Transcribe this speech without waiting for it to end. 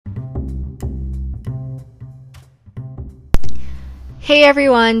Hey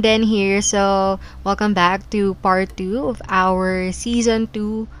everyone, Den here. So, welcome back to part 2 of our season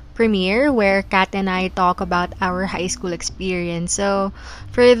 2 premiere where Kat and I talk about our high school experience. So,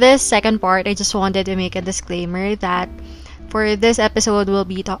 for this second part, I just wanted to make a disclaimer that for this episode we'll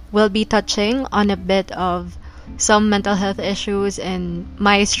be touching on a bit of some mental health issues and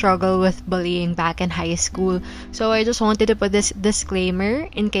my struggle with bullying back in high school. So, I just wanted to put this disclaimer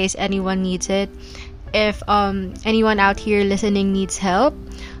in case anyone needs it. If anyone out here listening needs help,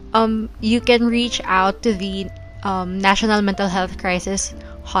 you can reach out to the National Mental Health Crisis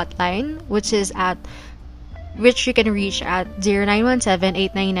Hotline, which you can reach at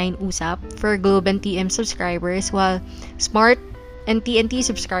 0917-899-USAP for Globe and TM subscribers, while Smart and TNT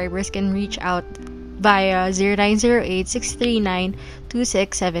subscribers can reach out via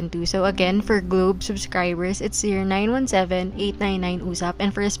 0908-639-2672. So again, for Globe subscribers, it's 0917-899-USAP, and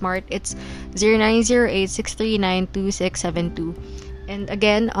for Smart, it's 0908-639-2672. And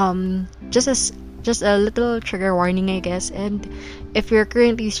again, just a little trigger warning, I guess. And if you're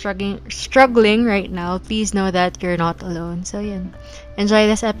currently struggling right now, please know that you're not alone. So yan. Enjoy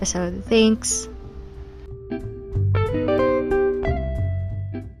this episode. Thanks.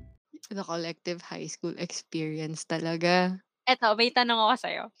 The collective high school experience talaga. Eto, may tanong ako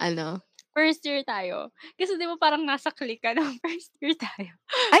sa'yo. Ano? First year tayo. Kasi di ba parang nasa clique ka ng first year tayo?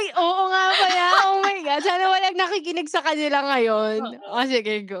 Ay, oo nga pala. Oh my God. Sana walang nakikinig sa kanila ngayon. Oo.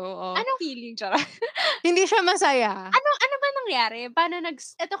 Sige, go. Oh. Anong feeling, charot? Hindi siya masaya. Ano ba nangyari? Paano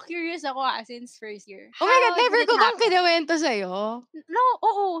eto curious ako since first year. Oh my God, How never did it ko bang happen? kinuwento sa'yo? No,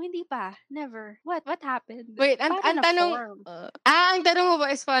 oo, hindi pa. Never. What happened? Wait, ang Paano tanong, na-form? ang tanong mo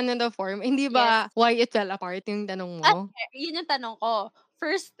ba is paano the form? Hindi ba Yes. why it fell apart yung tanong At mo? yun yung tanong ko.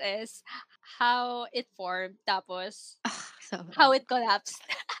 First is how it formed, tapos how it collapsed.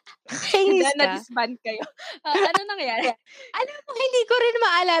 And Kainis then ka. na-disband kayo. Ano nangyari? Alam mo, hindi ko rin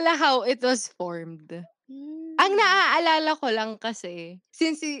maalala how it was formed. Ang naaalala ko lang kasi,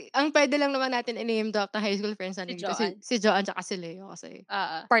 since ang pwede lang naman natin i-name drop na high school friends natin dito, si Joanne tsaka si Leo kasi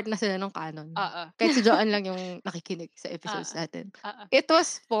part na sila ng canon. Kahit si Joanne lang yung nakikinig sa episodes natin. It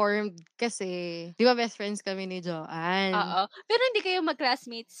was formed kasi, di ba best friends kami ni Joanne? Pero hindi kayo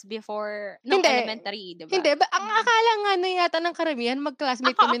mag-classmates before nung Hindi. elementary, di ba? Hindi. Ang akala nga na yata ng karamihan,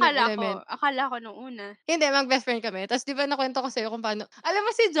 mag-classmate kami ng element. Akala ko nung una. Hindi, mag-best friend kami. Tapos di ba nakwento ko sa'yo kung paano. Alam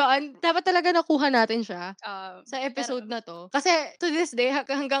mo si Joanne, dapat talaga nakuha natin siya sa episode na to. Kasi to this day,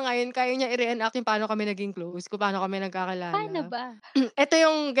 hanggang ngayon, kaya niya i-reenact yung paano kami naging close, kung paano kami nagkakilala. Paano ba? Ito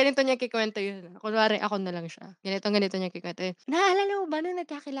yung ganito niya kikwento yun. Kunwari ako na lang siya. Ganito niya kikwento yun. Naalala mo ba nung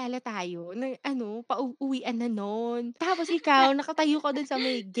nagkakilala tayo? Na pauwian na nun. Tapos ikaw, nakatayo ka dun sa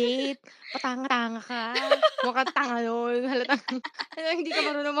may gate. Patanga-tanga ka. Mukhang tanga nun. Halatang hindi ka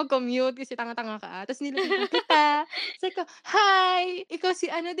marunong mag-commute kasi tanga-tanga ka. Tapos nilapitan kita. Sabi ko, hi! Ikaw si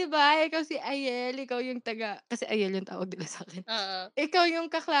diba? Ikaw si Ayel. Ikaw yung kasi Ayel yung tawag nila sa akin. Ikaw yung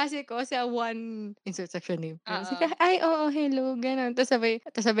kaklase ko sa one insert section name. Sabi ko, ay, oo, hello, gano'n. Tapos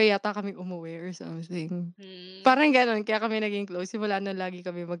sabay yata kami umuwi or something. Parang gano'n, kaya kami naging close. Simula nun lagi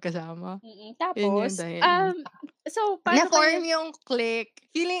kami magkasama. Tapos, so, paano na-form yung click.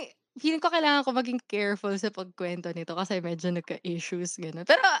 Feeling ko kailangan ko maging careful sa pagkwento nito kasi medyo nagka-issues, gano'n.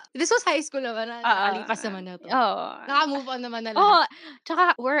 Pero this was high school naman, nakalipas naman na to. Oo. Naka-move on naman na Oo, lahat.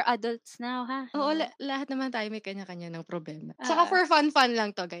 tsaka we're adults now, ha? Oo, lahat naman tayo may kanya-kanya ng problema. Tsaka for fun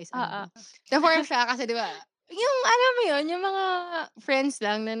lang to, guys. Na-form siya kasi, di ba, yung alam mo yun, yung mga friends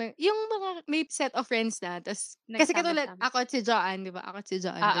lang yung mga may set of friends na, tas kasi katulad ako at si Joanne, di ba? Ako at si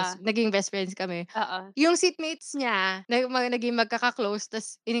Joanne, tas naging best friends kami. Yung seatmates niya, naging magkaka-close,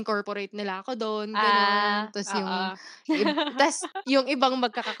 tas in-incorporate nila ako doon, gano'n. Tas yung ibang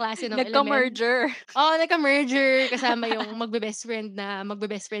magkakaklase ng Nagka-merger. Nagka-merger, kasama yung magbe-best friend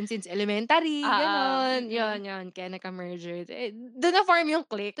since elementary, gano'n. Yun, kaya nagka-merger. Doon na-form yung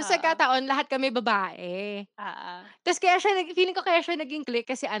clique. Tapos nagkataon, lahat kami babae. Tapos feeling ko kaya siya naging clique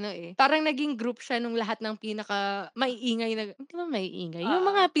kasi parang naging group siya nung lahat ng maiingay hindi ba maiingay? Yung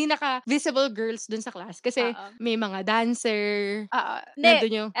mga pinaka-visible girls dun sa class. Kasi may mga dancer.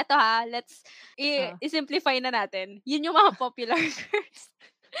 Nandun yung eto let's i-simplify na natin. Yun yung mga popular girls.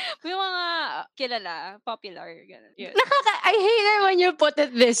 May mga kilala, popular, gano'n. Yun. I hate it when you put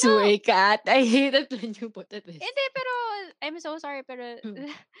it this way, Kat. I hate it when you put it this way. Hindi, pero I'm so sorry, pero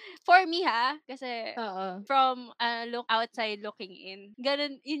for me kasi from look outside looking in,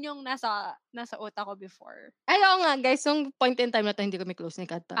 ganun, yun yung nasa utak ko before. Ay, oo nga, guys, yung point in time na to, hindi kami close ni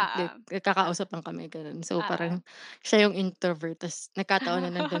Kat. Kakausap lang kami, ganun. So, parang siya yung introvert, tas nagkataon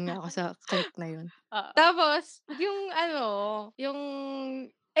na nandun nga ako sa clique na yun. Tapos, yung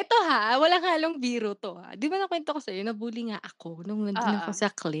Ito walang halong biro 'to 'Di ba nakwento ko sa'yo na-bully nga ako nung nandun ako Oo.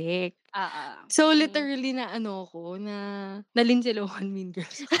 sa clique. Oo. So, Hmm. literally na ano ko, na nalinsiluhan mean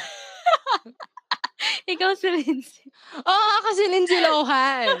girls ako. Ikaw si Lindsay. Oo, ako si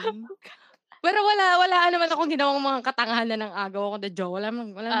linsiluhan. Pero wala naman akong ginawang mga katangahan ng agaw ako na jowa,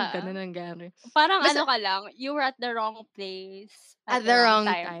 wala namang Oo. gano'n nangyari. Parang Basta ano ka lang, you were at the wrong place at at the the wrong wrong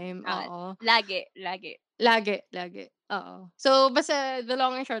time. time, Oo, oo. lagi, lagi. Lagi, oo. So, basta the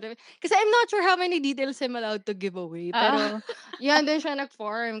long and short of it kasi I'm not sure how many details I'm allowed to give away, Oo. pero yan dun siya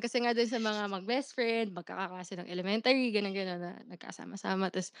nag-form kasi nga dun sa mga mag-best friend, magkakaklase ng elementary, gano'n, na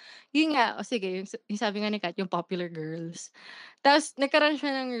nagkasama-sama ta's yun nga, o sige yung sabi nga ni Kat yung popular girls. Ta's nagkaroon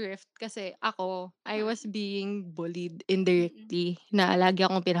siya ng rift kasi ako, I was Mm. being bullied Mm. indirectly na lagi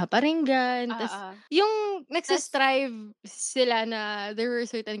akong pinaparinggan ta's Oo. yung Tas nagsi-strive sila na there were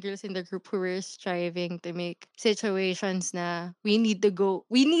certain girls in the group who were striving to make situations na we need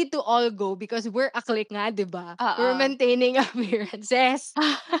to all go because we're a clique nga, 'di ba? We're oo. maintaining appearances.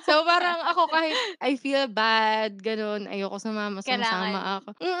 So, parang ako kahit I feel bad, gano'n, ayoko sumama, Kailangan sumasama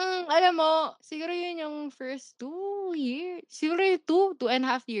ako. Alam mo, siguro yun yung first 2 years, siguro yung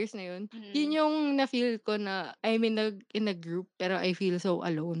 2.5 years na yun. Yun mm. yung na-feel ko na I'm in a group pero I feel so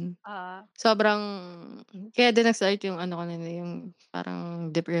alone. Oo. Sobrang kaya din nag-start yung ano ko na yung parang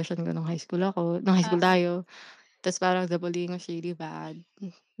depression ko nung high school Oo. tayo. Tas parang the bullying was really bad.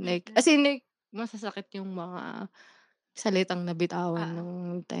 Like, Mm. as in like, masasakit yung mga salitang nabitawan Oo.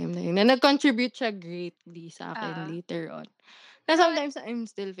 nung time na yun, na nag-contribute siya greatly sa akin Oo. later on. Na Pero sometimes I'm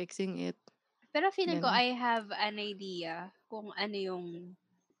still fixing it, feeling ko gano'n. I have an idea kung ano yung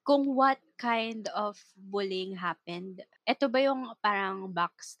what kind of bullying happened. Eto ba yung parang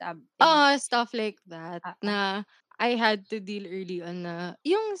backstab thing? Oo, stuff like that Oo. na I had to deal early on na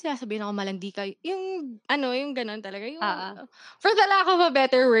yung sinasabihan ako malandi ka, yung ano, yung gano'n talaga, yung Oo. for the lack of a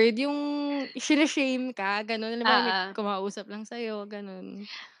better word, yung shine-shame ka, gano'n. Halimbawa may Oo. kumausap lang sa'yo, gano'n.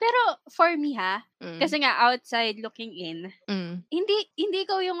 Pero for me Hmm, kasi nga outside looking in, hmm. hindi hindi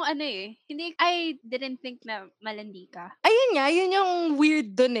ikaw yung ano, hindi I didn't think na malandi ka. Ayun nga, yun yung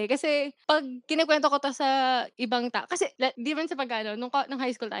weird dun, kasi 'pag kinukuwento ko 'to sa ibang kasi 'di man sa pag-aano nung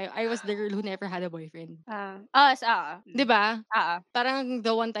high school tayo, I was the girl who never had a boyfriend, Oo. 'di ba? Oo. Parang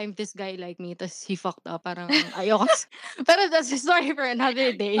the one time this guy liked me ta's he fucked up, parang ayoko pero that's a story for another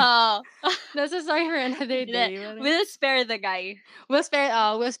day. Oo. That's a story for another Hindi, day, parang we'll spare the guy. we'll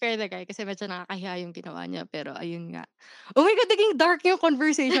spare the guy kasi medyo nakakahiya yung ginawa niya, pero ayun nga. Oh my God, naging dark yung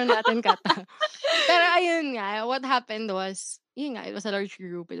conversation natin, Kat. Pero ayun nga, what happened was, yun nga, it was a large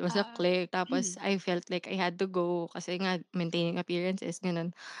group, it was a Oo. clique, tapos I felt like I had to go kasi nga maintaining appearances,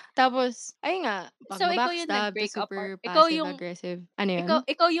 gano'n. Tapos ayun nga, So, ikaw yung pagba-backstab, tas nag-break apart? super passive aggressive. Ano yun?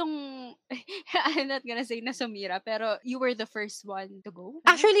 Ikaw yung I'm not gonna say na sumira, pero you were the first one to go? Gano'n?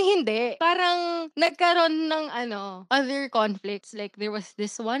 Actually, hindi. Parang nagkaroon ng other conflicts. Like, there was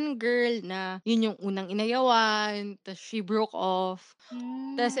this one girl na yun yung unang inayawan, tas she broke off.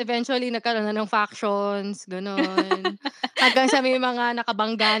 Tas Hmm. eventually nagkaroon na ng factions, gano'n. Hanggang sa may mga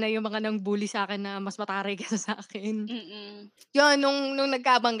nakabangga na yung mga nang-bully sa'kin na mas mataray kaysa sa'kin. Mm. Yun, nung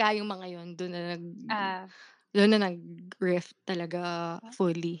nagkabangga yung mga yun, Ah, dun na nag-rift talaga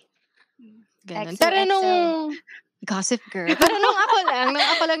fully, gano'n. Pero XOXO. gossip girl. Pero nung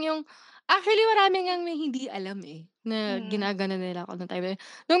ako lang yung actually marami ngang may hindi alam, na Mm. ginaganon nila ako nung time na yun.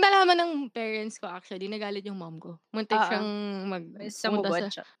 Nung nalaman ng parents ko actually nagalit yung mom ko. Muntik Oo, siyang pumunta sumugod sa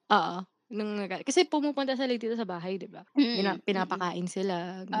siya. oo, kasi pumupunta sila dito sa bahay, 'di ba? Mm. Pinapakain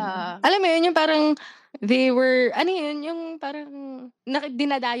sila, gano'n. Oo. Alam mo yun, yung parang they were ano yun, yung parang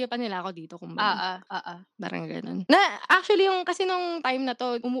dinadayo pa nila ako dito kumbaga. Oo. Parang gano'n. Na actually yung kasi nung time na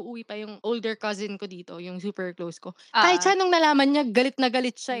 'to umuuwi pa yung older cousin ko dito, yung super close ko. Kahit Oo. siya nung nalaman niya galit na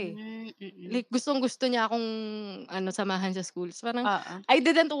galit siya, eh. Mm. Like gustong-gusto niya akong samahan sa school. So parang Oo. I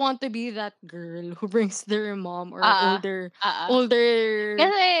didn't want to be that girl who brings their mom or Oo. Oo. older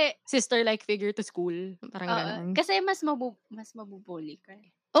Kasi sister-like figure to school, parang oo, gano'n. kasi mas mabubully ka,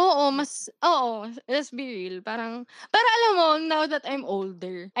 eh. Oo, let's be real, parang pero alam mo, now that I'm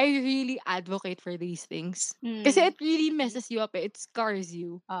older, I really advocate for these things. Kasi Hmm. it really messes you up, it scars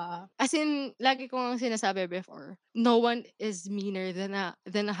you. Oo. As in, lagi ko ngang sinasabi before, no one is meaner than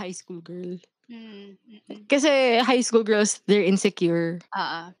a high school girl. Mm. Kasi high school girls, they're insecure.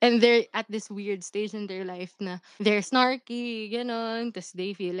 Oo. And they're at this weird stage in their life na they're snarky, gano'n. Tas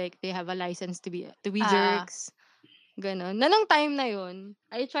they feel like they have a license to be Oo. jerks, gano'n. Na nung time na yun,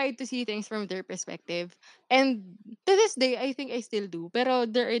 I tried to see things from their perspective. And to this day, I think I still do. Pero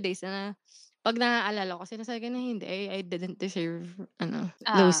there are days na 'Pag naaalala ko sinasabi ko na hindi, I didn't deserve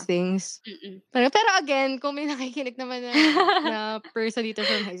those Ah, things. mm. Pero again, kung may nakikinig naman na na person dito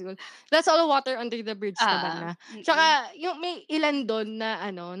from high school, that's all water under the bridge naman Oo, na. mm. Tsaka yung may ilan dun na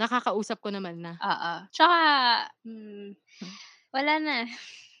nakakausap ko naman na. Oo. Tsaka, Hmm. wala na.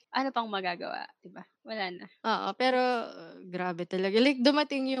 Ano pang magagawa, 'di ba? Wala na. Oo, pero grabe talaga. Like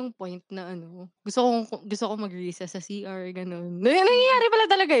dumating yung point na gusto kong mag-recess sa CR, gano'n. Mm. Nangyayari pala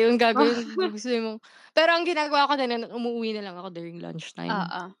talaga yun, gago Oh, yung gusto mong pero ang ginagawa ko na lang umuuwi na lang ako during lunchtime.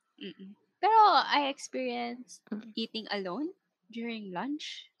 oo, mm. Pero I experienced Mm. eating alone during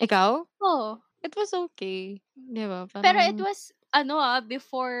lunch. Ikaw? Oo. It was okay, 'di ba Pero it parang was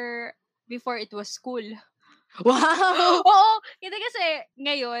before it was school. wow! Oo, hindi kasi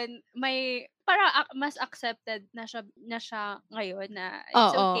ngayon may parang mas accepted na siya ngayon na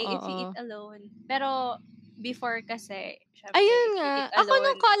it's Oo, okay if you eat oo. alone. Pero before kasi siyempre Ayun if you nga, eat ako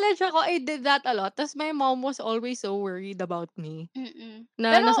nung alone college ako, I did that a lot ta's my mom was always so worried about me,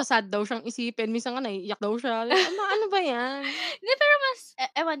 na pero nasa-sad daw siyang isipin, minsan nga naiiyak daw siya, "Ma, ano ba 'yan?" hindi pero mas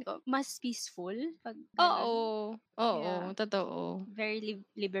ewan ko, mas peaceful 'pag gano'n. Oo, oo, Yeah, totoo. very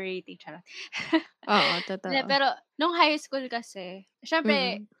liberating, charot. Oo, Hindi, totoo. pero nung high school kasi,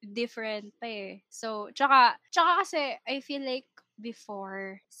 siyempre Mm, different pa, eh. So, tsaka kasi I feel like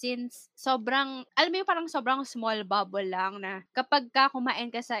before, since sobrang alam mo yung parang sobrang small bubble lang na kapagka kumain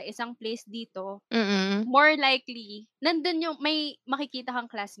ka sa isang place dito, mm, more likely nandun yung may makikita kang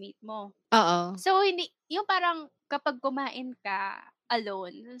classmate mo. oo, So, hindi yung parang kapag kumain ka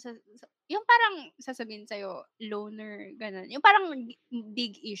alone, yung parang sasabihin sa'yo loner, gano'n. Yung parang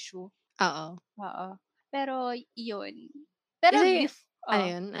big issue. oo. Oo. Pero yun. Pero Kasi bef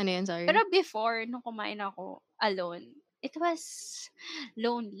oh, ano yun, sorry? pero before nung kumain ako alone, it was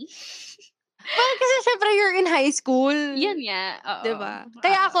lonely. Well, kasi siyempre you're in high school, Yun nga, 'di oo, ba?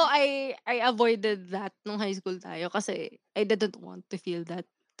 Kaya oo. ako I avoided that nung high school tayo kasi I didn't want to feel that.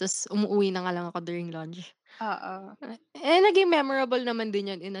 Ta's umuuwi na nga lang ako during lunch. Oo. Naging memorable naman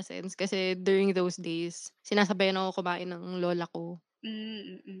din yun in a sense kasi during those days, sinasabayan ako kumain ng lola ko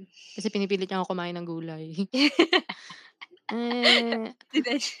Mm. kasi pinipilit niya ako kumain ng gulay. Eh, Si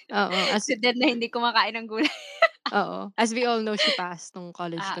Dad oo, si Dad na hindi kumakain ng gulay. as we all know, she passed nung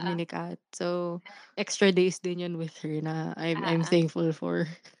college kami Oo, ni Kat. So, extra days din yun with her na I'm oo, thankful for.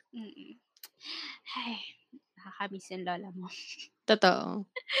 mm. Hay, nakaka-miss yung lola mo. Totoo.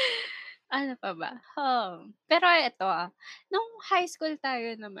 Ano pa ba? Pero eto, nung high school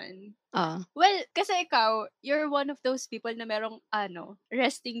tayo naman. Oo. Well, kasi ikaw, you're one of those people na merong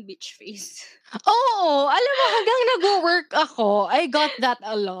resting bitch face. Oo, alam mo hanggang nagwo-work ako, I got that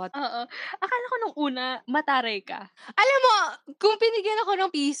a lot. Oo. Akala ko nung una mataray ka. Alam mo, kung binigyan ako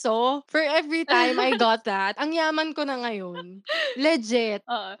ng piso for every time I got that, ang yaman ko na ngayon. Legit.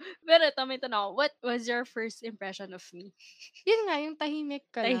 Oo. Pero ito may tanong ako, what was your first impression of me? Yun nga, yung tahimik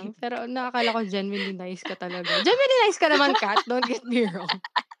ka lang, Tahimik. pero akala ko genuinely nice ka talaga. Genuinely nice ka naman, Kat, don't get me wrong.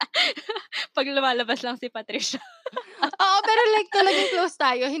 'Pag lumalabas lang si Patricia. Oo, pero like talagang close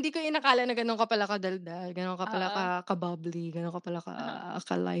tayo, hindi ko inakala na gano'n ka pala kadaldal, gano'n ka pala Oo. ka-bubbly, gano'n ka pala Oo.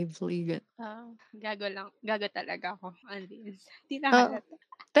 ka-lively, Gago talaga ako. Honest. 'Di na oo. halata.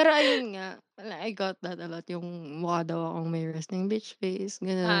 Pero ayun nga, I got that a lot, yung mukha daw akong may resting bitch face,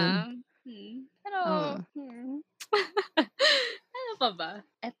 gano'n. Pero, Oo. ano pa ba?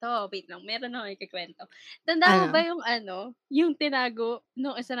 Eto, wait lang, meron akong ikukuwento. Tanda mo ba Ano? yung yung tinago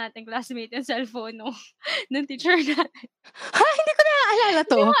nung isa nating classmate yung cellphone nung teacher natin? Ha, hindi ko naaalala Hindi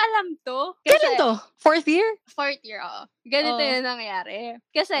 'to. mo alam 'to? Kasi Kailan 'to? 4th year? 4th year, oo. Ganito Oo, yung nangyari.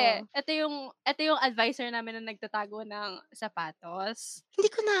 Kasi oh. eto yung adviser namin na nagtatago ng sapatos. Hindi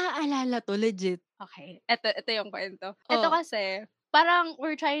ko naaalala 'to, legit. Okay, eto yung kuwento. Eto Oh, kasi, parang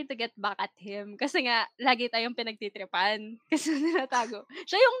we're trying to get back at him kasi nga lagi tayong pinagtitripan kasi tinatago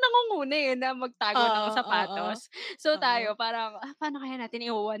siya yung nangunguna, eh, na magtago ng oo, oo, sapatos. So oo. tayo parang, paano kaya natin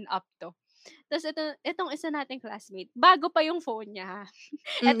i-o-one up 'to? Ta's itong isa nating classmate, bago pa yung phone niya, ha.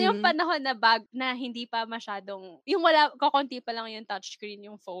 Eto yung Mm. panahon na hindi pa masyadong yung kokonti pa lang yung touchscreen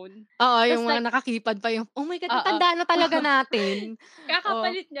yung phone. Oo, Ta's yung mga naka-keypad pa yung oh my God, ang oo. tanda na talaga natin.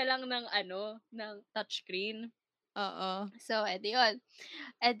 Oh, Kakapalit niya lang ng touchscreen. oo. So, yun.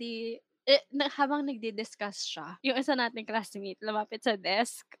 Di, habang nagdi-discuss siya, yung isa nating classmate lumapit sa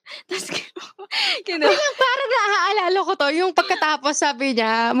desk, ta's Wait kinuha lang, parang naaalala ko 'to, yung pagkatapos sabi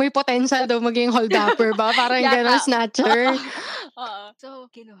niya may potential daw maging hold-upper ba, parang gano'n, yata. Oo, snatcher. oo. So,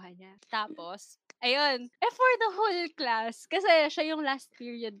 kinuha niya. Tapos, ayun, for the whole class, kasi siya yung last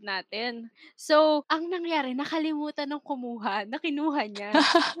period natin. So, ang nangyari nakalimutan ng kumuha na kinuha niya.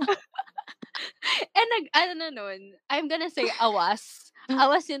 Nag-ano na nun, I'm gonna say awas.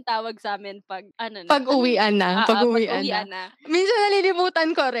 Awas yung tawag sa'min 'pag ano na, ano yung Pag-uwian na, oo, pag-uwian na. pag-uwian na. Minsan nalilimutan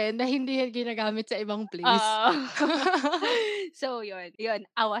ko rin na hindi yan ginagamit sa ibang place. Oo. So yun,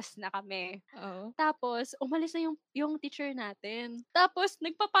 awas na kami. Oo. Tapos umalis na yung teacher natin. Tapos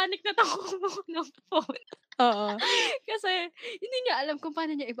nagpa-panic na ako kumuha ng phone. Oo. Kasi hindi niya alam kung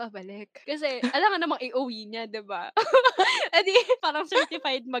paano niya ibabalik. Kasi alangan namang i-uwi niya, 'di ba? Eh, di parang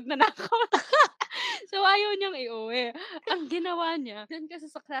certified magnanakaw. So, ayaw niyang iuwi. Ang ginawa niya, dun kasi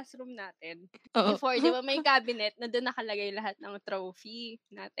sa classroom natin, Oo. before 'di ba may cabinet na dun nakalagay lahat ng trophy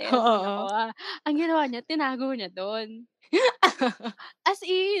natin, mga Oo. nakuha. Ang ginawa niya, tinago niya dun. As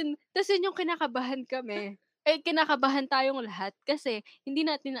in, ta's yun yung kinakabahan kami. Eh, kinakabahan tayong lahat kasi hindi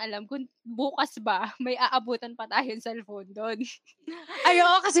natin alam kung bukas ba may aabutan pa tayong cellphone dun. Ay,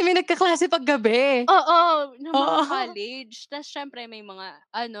 oo, kasi may nagkaklase 'pag gabi. Oo, ng mga Oo. college. Tas siyempre may mga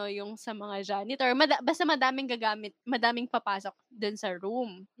ano, yung sa mga janitor, basta madaming papasok dun sa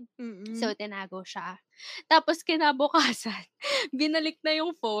room. Mm. So, tinago siya. Tapos kinabukasan, binalik na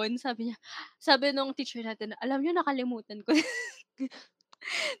yung phone, sabi nung teacher natin, "Alam niyo nakalimutan ko."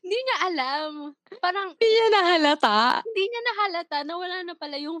 Hindi niya alam. Parang Di niya nahalata. hindi niya nahalata na wala na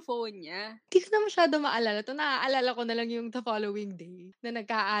pala yung phone niya. Di ko na masyado maalala 'to, naaalala ko na lang yung the following day na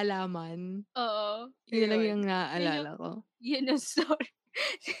nagkaalaman. Oo, Yun na lang ayun. yung Yun yung naalala ko. yun yung story.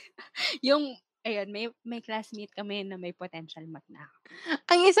 Yung ayun, may classmate kami na may potential magnakaw.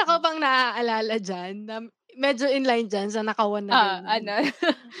 Ang isa ko Hmm. pang naaalala diyan na medyo inline diyan sa nakawan na Ano? ganyan.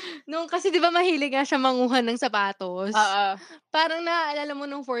 Nung kasi 'di ba mahilig nga siya manguha ng sapatos. Oo, Parang naaalala mo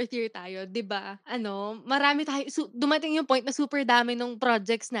nung 4th year tayo 'di ba ano, marami dumating yung point na super dami nung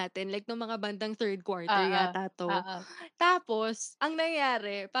projects natin like nung mga bandang 3rd quarter oo, yata 'to. oo, Tapos ang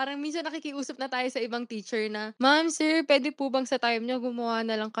nangyari parang minsan nakikiusap na tayo sa ibang teacher na, "Ma'am, sir, puwede po bang sa time niyo gumawa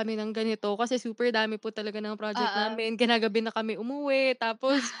na lang kami ng ganito kasi super dami po talaga ng project oo. namin, kinagabi na kami umuwi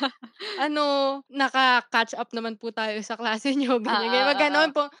tapos ano, naka-catch up naman po tayo sa klase niyo," ganyan, Oo, ganyan, mga oo.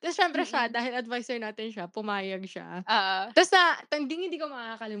 gano'n po. Tapos siyempre siya Mm, dahil adviser natin siya, pumayag siya. oo. Tapos hindi ko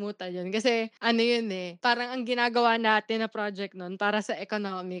makakalimutan yun kasi ano yun, eh, parang ang ginagawa natin na project nun para sa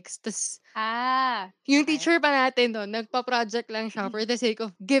economics ta's yung Okey. teacher pa natin nun nagpa-project lang siya for the sake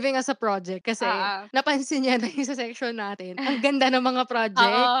of giving us a project kasi Oo. napansin niya na yung sa section natin ang ganda ng mga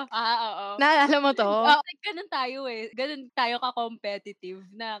project. Oo, oo. Naalala mo 'to? Oo, like gano'n tayo, eh, gano'n tayo ka-competitive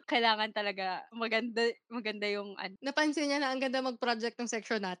na kailangan talaga maganda maganda yung ano Napansin niya na ang ganda mag-project ng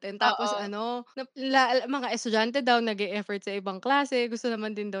section natin tapos oo. ano, mga estudyante daw nag-e-effort sa ibang klase, gusto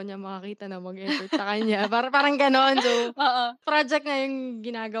naman din daw niya makakita na mag-effort sa kanya, parang gano'n. So, Oo, project nga yung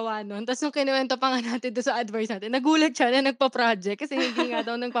ginagawa nun ta's nung kinuwento pa nga natin dun sa advice natin, nagulat siya na nagpa-project kasi hindi nga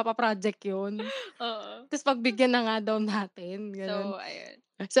daw nagpapa-project yun. oo. Ta's pagbigyan na nga daw natin, gano'n. So, ayun.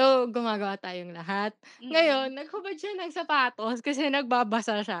 So, gumagawa tayong lahat. Mm, Ngayon, naghubad siya ng sapatos kasi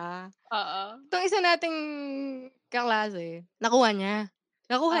nagbabasa siya. oo. 'Tong isa nating kaklase, nakuha niya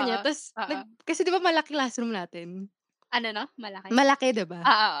Oo, ta's oo. kasi 'di ba malaki classroom natin, Ano 'no, malaki? malaki 'di ba?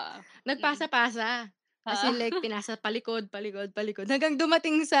 Oo, oo. Mm. Nagpasa-pasa, as Oo. in like pinasa palikod, palikod, palikod hanggang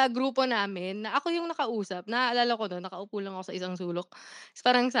dumating sa grupo namin na ako yung nakausap. Naalala ko nun nakaupo lang ako sa isang sulok, ta's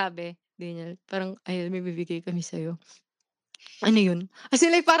parang sabi, ganyan, parang, "Ayan may bibigay kami sa'yo." "Ano yun?" As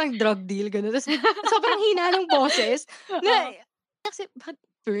in like parang drug deal gano'n ta's sobrang hina ng boses na Oo. kasi bakit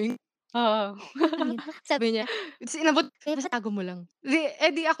drink? Oo. Ano yun? Sabi niya, ta's inabot, "Basta itago mo lang."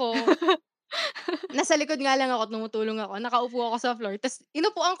 Di ako, nasa likod nga lang ako, tumutulong ako, nakaupo ako sa floor ta's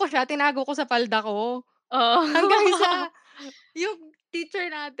inupuan ko siya, tinago ko sa palda ko. Hanggang Oo. sa yung teacher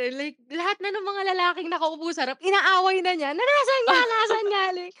natin, like lahat na ng mga lalaking nakaupo sa harap inaaway na niya na, "Nasaan nga, nasaan nga?"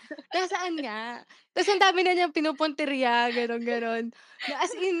 Like, "Nasaan nga?" Ta's ang dami na niyang pinupuntirya, gano'n, gano'n. Na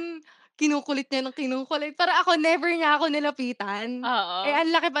as in, kinukulit niya ng kinukulit. Parang ako never niya ako nilapitan. Eh, Oo. ang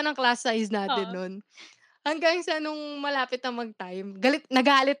laki pa ng class size natin Oo. nun. Hanggang sa nung malapit na mag-time,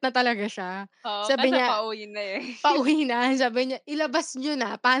 nagalit na talaga siya. Oo, Sabi kasi niya, pauwi na, eh. pauwi na, sabi niya, "Ilabas niyo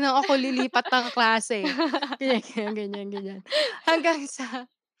na, paano ako lilipat ng klase?" Ganyan, ganyan, ganyan, ganyan. Hanggang sa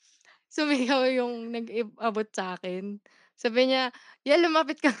sumigaw yung abot sa'kin. Sabi niya, "Yan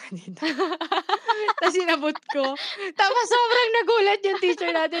lumapit ka nga dito." Ta's inabot ko. Tapos sobrang nagulat yung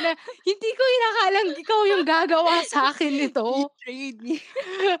teacher natin na, "Hindi ko inakalang ikaw yung gagawa sa'kin nito." Betrayed me.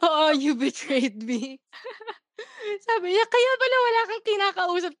 Oo, "You betrayed me." Sabi niya, "Kaya pala wala kang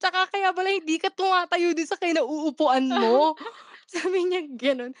kinakausap tsaka kaya pala hindi ka tumatayo dun sa kinauupuan mo." Sabi niya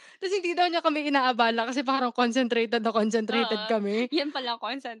gano'n. Ta's hindi daw niya kami inaabala kasi parang concentrated na concentrated Oo, kami. yan pala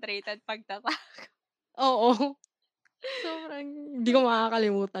concentrated pagtata Oo, sobrang hindi ko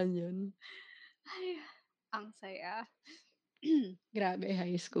makakalimutan yun. ay, ang saya. Grabe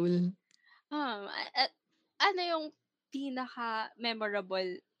high school. A ano yung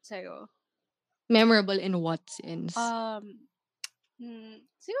pinaka-memorable sa'yo? Memorable in what sense? Um,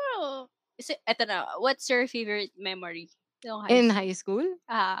 siguro eto na, what's your favorite memory nung high In school? high school?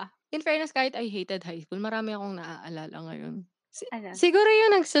 Ah, In fairness, kahit I hated high school, marami akong naaalala ngayon. ano? Siguro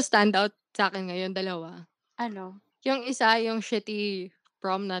yung nagsa-stand out sa'kin ngayon, dalawa. Ano? Yung isa, yung shitty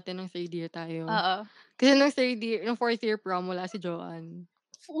prom natin nung third year tayo. Oo. Kasi nung fourth year prom, wala si Joanne.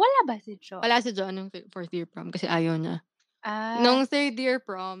 Wala ba si Jo? Wala si Joanne nung fourth year prom kasi ayaw niya. Ah, Nung third year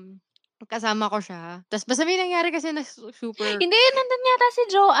prom, kasama ko siya. Tas basta may nangyari kasi na super hindi nandun yata si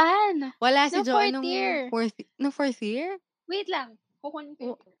Joanne, wala si nung Joanne 4th year. nung fourth year? Wait lang, kukunin ko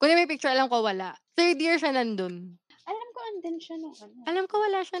yung Kunin mo yung picture, alam ko wala. Third year siya nandun. alam ko andun siya nung ano. Alam ko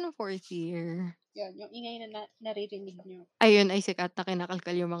wala siya nung fourth year. Yun, yung ingay na naririnig niyo. Ayun ay sikat na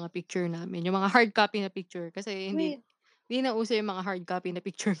kinakalkal yung mga picture namin, yung mga hard copy na picture kasi Wait, hindi na uso yung mga hard copy na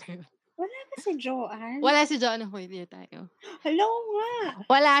picture ngayon. wala ba si Joanne? Wala si Joanne nung fourth year tayo. Hala, oo nga.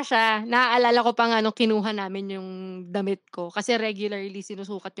 Wala siya. Naaalala ko pa nga nung kinuha namin yung damit ko kasi regularly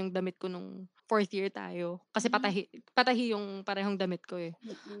sinusukat yung damit ko nung fourth year tayo kasi patahi yung parehong damit ko, eh.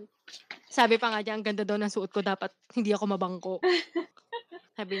 Mm. Sabi pa nga niya, ang ganda daw ng suot ko, dapat hindi ako mabangko.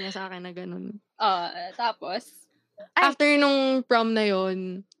 Sabi niya sa'kin na gano'n. Oo, tapos? Ay, After nung prom na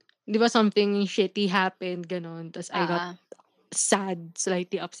yun, 'di ba something shitty happened, gano'n, ta's I got oo, sad,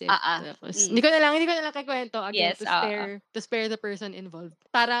 slightly upset. oo, Tapos mm. hindi ko na lang kukuwento again Yes, oo. to spare the person involved.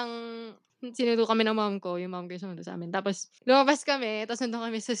 Parang sinundo kami ng mom ko, yung mom ko yung sumundo sa'min. Tapos lumabas kami, tapos nandun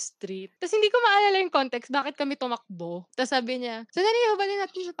kami sa street. Tapos hindi ko maalala yung context bakit kami tumakbo. Tapos sabi niya, "Sandali, hubalin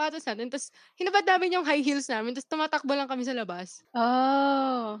natin yung sapatos natin." Tapos hinubad namin yung high heels namin, tapos tumatakbo lang kami sa labas.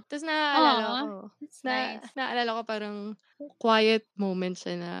 Oh, Tapos aw, that's nice. naalala ko parang quiet moment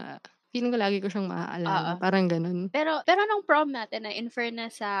siya na feeling ko lagi ko siyang Oo. maaalala, parang gano'n. Pero nung prom natin na in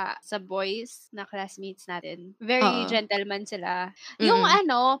fairness sa boys na classmates natin, very Oo, gentleman sila. Yung mm.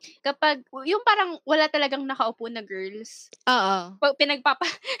 ano, kapag yung parang wala talagang nakaupo na girls, Oo. pinagpapa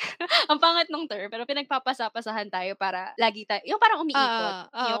ang pangit nung term, pero pinagpapasa-pasahan tayo para lagi yung parang Oo, umiikot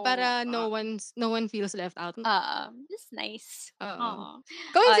oo, yung para no one feels left out. that's nice. Oo. Oo.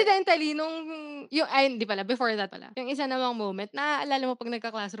 Ah, Coincidentally nung yung ay hindi pala, before that pala, yung isa namang moment, naaalala mo 'pag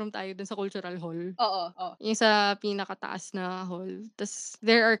nagka-classroom tayo dun sa cultural hall? oo, oh, Yung sa pinakataas na hall. Tas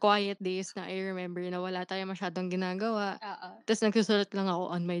there are quiet days na I remember na wala tayong masyadong ginagawa, oo, tas nagsusulat lang ako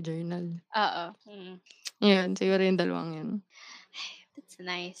on my journal. oo, mm. Yun, siguro yung dalawang yun. That's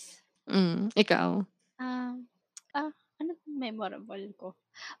nice. Ikaw? Um, ano bang memorable ko?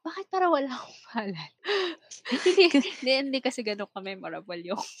 Bakit parang wala akong maalala? Hindi, Ka hindi kasi gano'n ka-memorable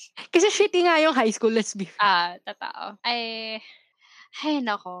yung kasi shitty nga yung high school, let's be totoo. Ay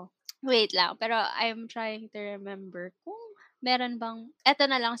naku, wait lang, pero I'm trying to remember kung meron bang eto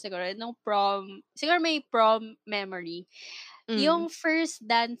na lang siguro nung prom, siguro may prom memory. hmm, Yung first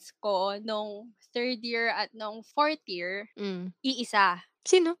dance ko nung third year at nung fourth year, hmm. iisa.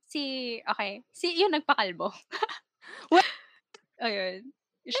 Sino? Yung nagpakalbo. What, Ayun,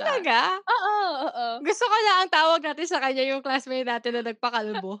 siya. talaga? Oo, oo. Gusto ko na ang tawag natin sa kanya yung classmate natin na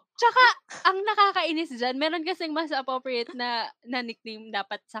nagpakalbo. Tsaka ang nakakainis diyan meron kasing mas appropriate na nickname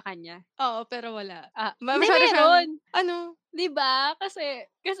dapat sa kanya. Oo, pero wala. Hindi Masyado siyang meron, ano, 'di ba? Kasi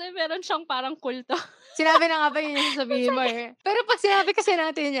meron siyang parang kulto. sinabi na nga ba yun yung sasabihin mo, Sige, eh. Pero 'pag sinabi kasi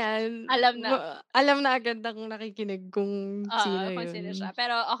natin yan, alam na, alam na agad ng nakikinig kung oo, sino kung sino yun. siya.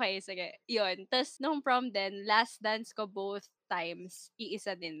 Pero okey, sige, 'yun. Tas nung prom din, last dance ko both times,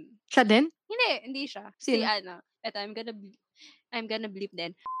 iisa din. Siya din? Hindi siya. Si Sino? ano, eto I'm gonna bleep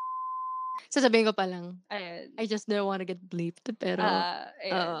din. Sasabihin ko pa lang, Ayun, I just don't wanna get bleeped, pero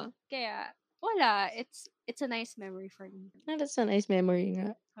ayun. oo. Kaya wala, it's a nice memory for me. That's a nice memory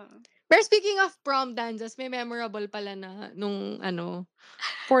nga. Oo. Pero speaking of prom dances, may memorable pala na nung ano,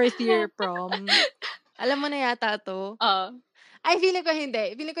 fourth year prom. Alam mo na yata 'to? Oo, Ay, feeling ko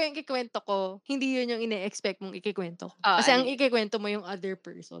hindi. Feeling ko yung ikukuwento ko, hindi yun yung ine-expect mong ikukuwento ko. oo, Kasi ano ang yun? ikukuwento mo yung other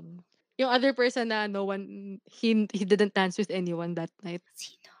person. Yung other person na no one he didn't dance with anyone that night.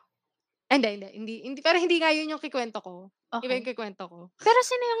 Sino? Hindi pero hindi nga yun yung kukuwento ko. Iba yung Okey. kukuwento ko. Pero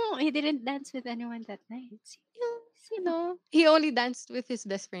sino yung he didn't dance with anyone that night? Yung Sino? ano, he only danced with his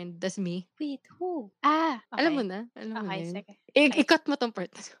best friend, that's me. Wait, who? Okey. Alam mo na Okey, yun. sige. Ay, I-cut mo 'tong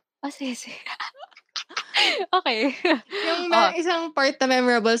part na 'to. sige, sige. Okey. Yung Oh, isang part na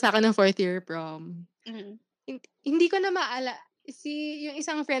memorable sa'kin ng fourth year prom, mm. hindi ko na yung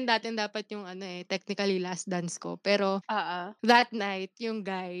isang friend natin dapat yung ano, eh, technically last dance ko, pero Oo. that night, yung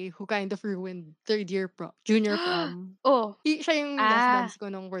guy who kind of ruined junior prom, Oh, siya yung last ah, dance ko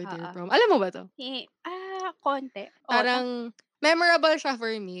nung fourth year oo. prom. Alam mo ba 'to? Konti. Oh, Parang Memorable siya for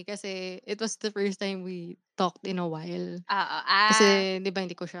me kasi it was the first time we talked in a while. Oo, Kasi 'di ba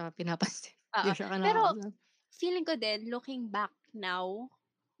hindi ko siya pinapansin, hindi oo. ko siya Pero kinakausap. feeling ko din looking back now,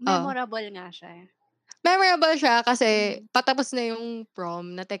 Oo. memorable nga siya, eh. Memorable siya kasi Mm. patapos na yung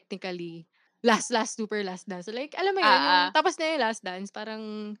prom na technically last, super last dance. Like alam mo yun, yung Oo, tapos na yung last dance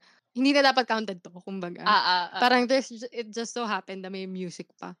parang hindi na dapat counted 'to kumbaga. oo, oo, Parang it just so happened na may music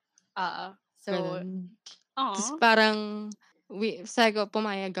pa, oo. So, gano'n. Ta's aw, parang sabi ko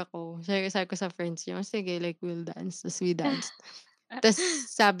pumayag ako. Sabi ko sa friends niya, "Oh, sige like we'll dance." Ta's we danced. Ta's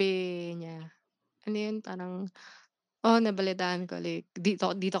sabi niya, ano yun parang, "Oh, nabalitaan ko like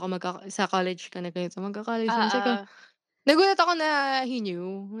dito ka sa college ka na ganito magka-college mo." Sabi ko oo, nagulat ako na he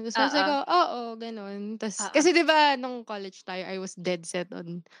knew. Ta's sabi oo, ko, "Oo," gano'n. Ta's oo, kasi 'di ba nung college tayo I was dead set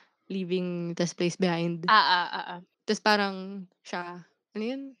on leaving this place behind. oo, oo, Ta's parang siya, ano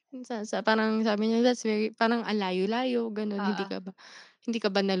yun, parang sabi niya, "That's very" parang ang layo-layo gano'n, oo, hindi ka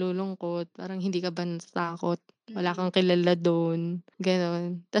ba nalulungkot, parang hindi ka ba natatakot, wala mm, kang kilala dun,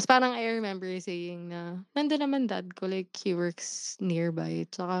 gano'n. Ta's parang I remember saying na, "Nandun naman dad ko, like he works nearby."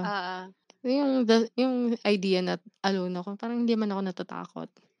 Tsaka oo, yung idea na alone ako, parang hindi man ako natatakot.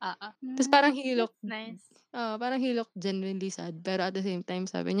 oo. Ta's parang That's nice. parang he looked genuinely sad, pero at the same time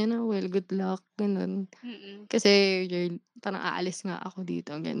sabi niya na, "Well, good luck." Gano'n. Mm, Kasi parang aalis nga ako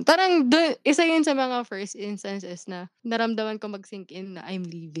dito, ganun. Parang isa yun sa mga first instances na naramdaman ko mag-sink in na I'm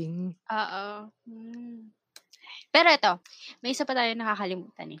leaving. oo, Pero eto, may isa pa tayong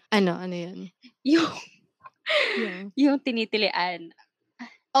nakakalimutan, eh. Ano yun? Yung Yung yung tinitilian.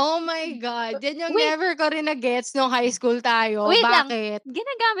 oh my God, yan yung Wait, never ko rin na-gets nung high school tayo, wait lang, bakit?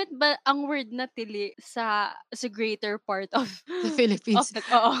 ginagamit ba ang word na tili sa greater part of Sa of Philippines. the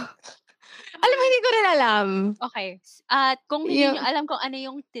oo, Alam mo hindi ko rin alam. okey. At kung hindi niyo Yung alam kung ano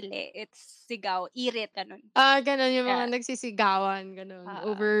yung tili, it's sigaw, irit, gano'n. gano'n yung mga Yeah, nagsisigawan gano'n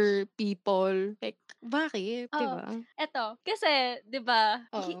oo. over people, like bakit, 'di Oo, ba? eto, kasi 'di ba,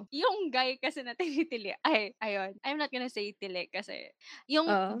 Oo, yung guy kasi na tinitili ay ayun, I'm not gonna say tili kasi yung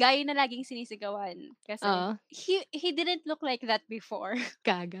oo, guy na laging sinisigawan kasi oo, he didn't look like that before.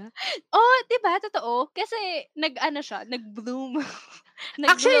 gaga. Oh, 'di ba totoo? Kasi nag-ano siya, nag-bloom,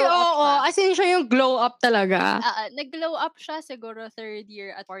 Actually, nag-glow up oo, siya. as in siya yung glow up talaga. Oo, nag-glow up siya siguro 3rd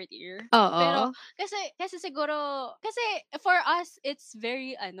year at 4th year. Pero Oo, kasi kasi siguro kasi for us it's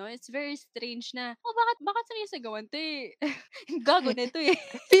very ano, it's very strange na, "Oh, bakit sinisigawan 'to, eh, gago nito, eh."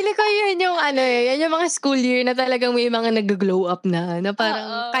 feeling ko yun yung ano, eh, yan yung mga school year na talagang may mga naggo-glow up na parang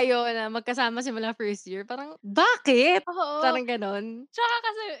Oo, kayo na magkasama simula first year, parang, "Bakit?" oo. Parang gano'n. Tsaka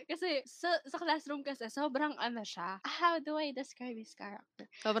kasi sa classroom kasi sobrang ano siya, how do I describe his character?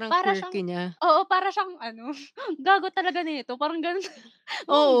 Sobrang Para siyang quirky niya. oo, para siyang ano, gago talaga nito, parang gano'n.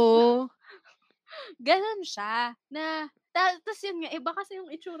 Oo, Gano'n siya na ta's yun nga, iba kasi yung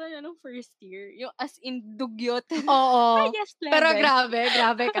itsura niya nung first year, yung as in dugyot, oo. highest Pero level.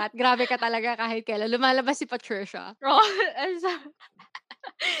 grabe ka talaga kahit kailan. Lumalabas si Patricia. Oo, as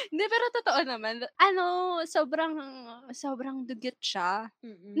hindi, pero totoo naman, ano, sobrang sobrang dugyot siya,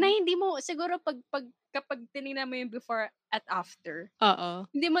 na Mm. hindi mo siguro kapag tinignan mo yung before at after, Oo,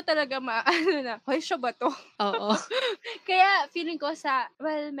 hindi mo talaga maaano na, "Hoy, siya ba 'to?" oo. Kaya feeling ko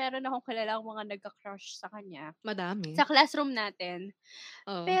meron akong kilalang mga nagka-crush sa kanya, Madami. sa classroom natin.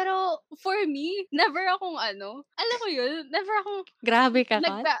 Oo. Pero for me, never akong ano, alam mo yun, never akong Grabe ka,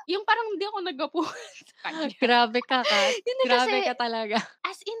 Kat. yung parang hindi ako nagapuhan sa kanya. Grabe ka, Kat. Hindi kasi Grabe ka talaga.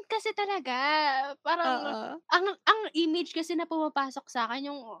 as in kasi talaga parang Oo. ang image kasi na pumapasok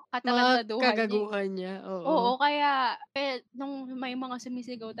sa'kin yung Mga katarantaduhan niya, eh. kagaguhan niya, oo. Oo, kaya nung may mga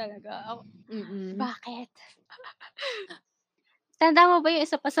sumisigaw talaga ako, Mm. bakit? Tanda mo ba yung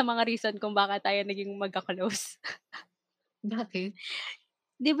isa pa sa mga reason kung bakit tayo naging magka-close? Bakit?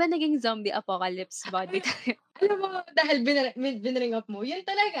 'Di ba naging zombie apocalypse body tayo? Alam mo dahil binring up mo, yun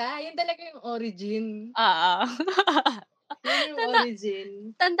talaga yung origin. Oo. Yun yung Tanda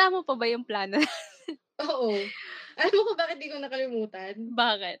origin. tanda mo pa ba yung plano? Oo. Alam mo kung bakit di ko nakalimutan?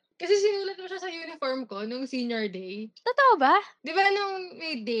 Bakit? Kasi sinulat mo siya sa uniform ko nung senior day. Totoo ba? 'Di ba nung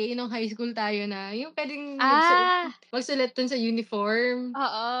may day nung high school tayo na yung puwedeng Ah, magsulat dun sa uniform,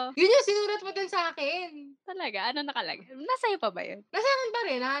 oo. yun yung sinulat mo dun sa'kin. Talaga? Ano nakalagay? Nasa'yo pa ba yun? Nasa akin pa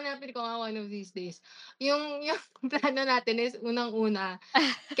rin, hahanapin ko nga one of these days. Yung plano natin is unang-una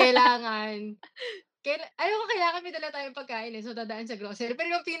kailangan alam ko kailangan may dala tayong pagkain, eh, so dadaan sa grocery. Pero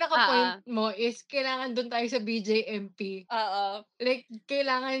yung pinaka-point Oo, mo is kailangan dun tayo sa BJMP. oo, Like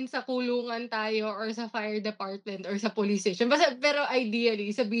kailangan sa kulungan tayo or sa fire department or sa police station. Basta pero ideally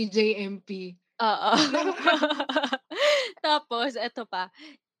sa BJMP. oo. Tapos eto pa,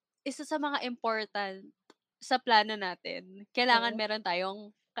 isa sa mga important, sa plano natin, kailangan Oo. meron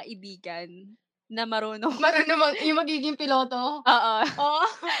tayong kaibigan na marunong Marunong yung magiging piloto? oo, Oo.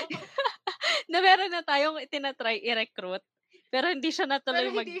 na meron na tayong i-recruit, pero hindi siya Pero natuloy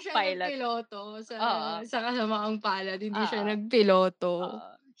hindi siya mag-pilot. nagpiloto Oo, sa kasamaang palad, hindi siya oo, nagpiloto. oo.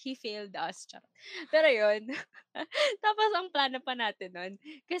 He failed us, charot. Pero yun, tapos ang plano pa natin nun,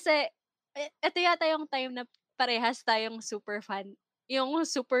 kasi eto yata yung time na parehas tayong super fan, yung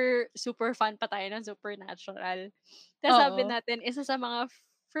super super fan pa tayo ng Supernatural. Tas sabi Oo. natin isa sa mga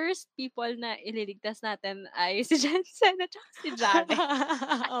first people na ililigtas natin ay si Jensen at saka si Janet.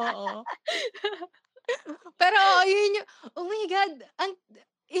 Oo. Pero oo, yun yung oh my God,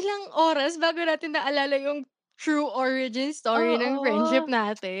 ilang oras bago natin naalala yung true origin story ng friendship Oo.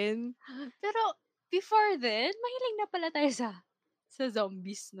 natin. Pero before then, mahilig na pala tayo sa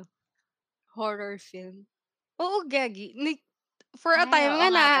zombies 'no, horror film. Oo, gagi for a Ay, time oo nga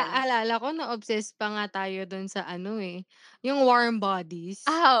nga pala. naaalala ko na-obsess pa nga tayo dun sa ano, yung Warm Bodies.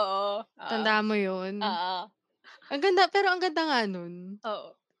 Oo, oo, Tandaan mo yun? oo, Ang ganda nga nun. oo.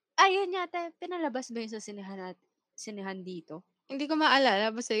 Ayun yata pinalabas ba yun sa sinehan dito? Hindi ko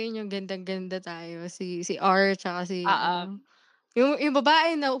maalala basta yun yung gandang-ganda tayo, si R tsaka si Oo, ano, yung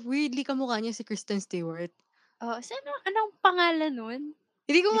babae na weirdly kamukha niya si Kristen Stewart. oo. Anong pangalan nun?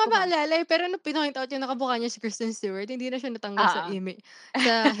 Hindi ko Di nga ko maalala, pero nung pinoint out yung kamukha niya si Kristen Stewart, hindi na siya natanggal oo.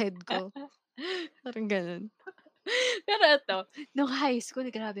 sa head ko, parang gano'n. Pero ito, nung high school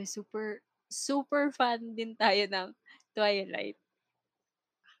grabe super super fan din tayo ng Twilight.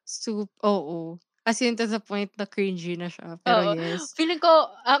 Oo, as in to the point na cringy na siya, pero Oo, yes. feeling ko,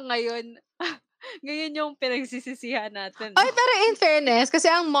 ngayon ngayon yung pinagsisisihan natin Ay, 'no? pero in fairness, kasi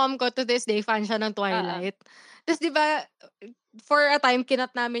ang mom ko to this day fan siya ng Oo, Twilight. Ta's 'di ba, for a time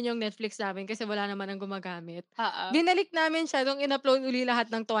kinat namin yung Netflix namin kasi wala naman ng gumagamit. oo. Binalik namin siya nung in-upload uli lahat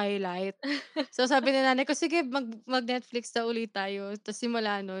ng Twilight. So sabi ng nanay ko, "Sige mag-Netflix na ulit tayo." Ta's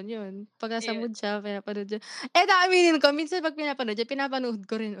simula nun yun, 'pag nasa Ayun, mood siya pinapanood niya. Eh, aaminin ko minsan 'pag pinapanood niya, pinapanood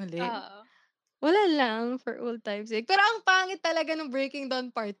ko rin uli. oo, Wala lang, for old time's sake. Pero ang pangit talaga nung Breaking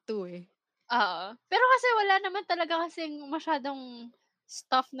Dawn Part 2, eh. oo. Pero kasi wala naman talaga kasing masyadong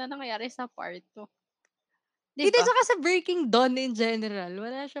stuff na nangyayari sa part 2, 'di Hindi, ba? tsaka sa Breaking Dawn in general,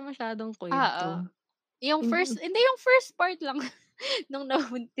 wala siya masyadong Oo, kuwento. yung Hindi yung first part lang nung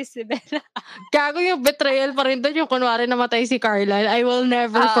nabuntis si Bella. gago yung betrayal pa rin dun yung kunwari namatay si Carlisle, I will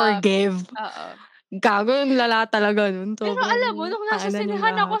never Oo, forgive. oo. Gago ang lala talaga nun, Pero alam mo sobrang nung nasa paanan yung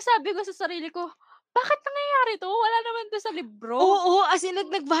sinehan ako lahat. sabi ko sa sarili ko, "Bakit nangyayari 'to? Wala naman 'to sa libro." Oo, as in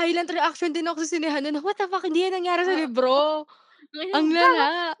nag-violent reaction din ako sa sinehan nun, what the fuck, hindi yan nangyari sa Oo, libro. ngayon, Ang gago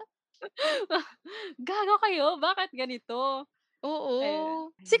lala. gago kayo, bakit ganito? Ayun,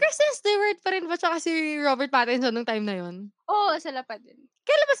 Oo. Si ayun. Kristen Stewart pa rin ba tsaka si Robert Pattinson nung time na yun? Oo, sila pa din.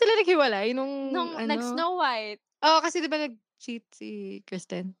 Kailan ba sila naghiwalay, nung Nung ano? nag-Snow White, Oo, kasi 'di ba nag-cheat si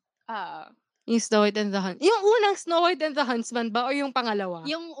Kristen? oo, Yung Snow White and the yung unang Snow White and the Huntsman ba o yung pangalawa?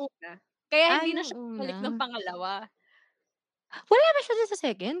 yung una. Kaya hindi na Yung siya bumalik ng una. pangalawa. Wala ba siya dun sa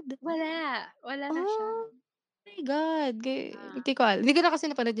second? Wala na siya. Oh my God, Ah, hindi ko na kasi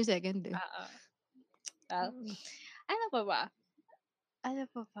napanood yung second, eh. oo. Well, Mm. ano pa ba? Ano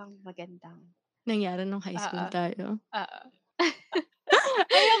pa bang magandang Nangyari nung high school oo, tayo. oo.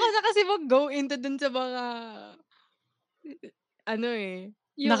 Ayoko na kasi mag-go into dun sa mga ano,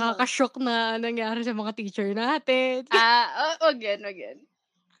 Yung mga nakaka-shock na nangyari sa mga teacher natin. wag yan, wag yan.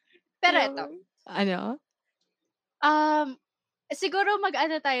 Pero eto, Yung ano? um, siguro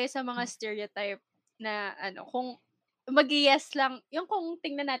mag-ano tayo sa mga stereotype na ano, kung mag-i-yes lang yung kung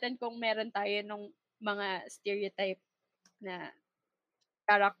tingnan natin kung meron tayo nung mga stereotype na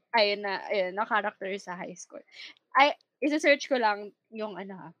na character sa high school. Ay, ise-search ko lang yung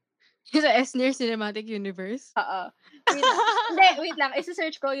ano, Yung sa SNER Cinematic Universe? oo, wait lang. Hindi, wait lang,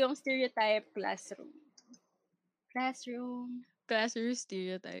 ise-search ko yung stereotype classroom. Classroom, Classroom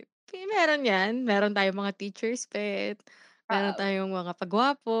stereotype. Meron 'yan. Meron tayong mga teacher's pet, meron oo. tayong mga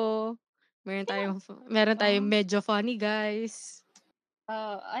pagwapo, Pero meron tayong oh, medyo funny guys.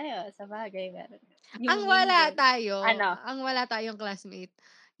 ay, sabagay meron. Ang Yung mean girl. Ano, ang wala tayong classmate,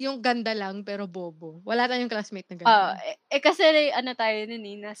 yung ganda lang pero bobo. Wala tayong classmate na oo, gano'n. kasi ano tayo nun,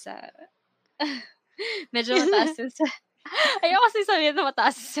 nasa medyo mataas dun sa ayoko kasi sabihin na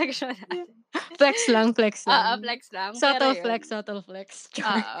mataas sa section natin. Flex lang, flex Oo, lang. flex lang, pero yun, Subtle flex,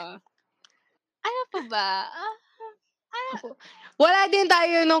 char. oo. Ano pa ba? Ah, Wala din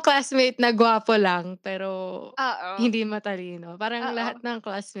tayo nung classmate na gwapo lang pero oo, hindi matalino. Parang oo, lahat ng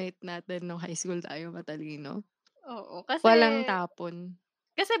classmate natin nung high school tayo matalino. oo, kasi Walang tapon.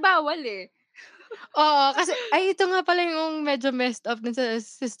 bawal, eh. Oo, kasi ito nga pala yung medyo messed up dun sa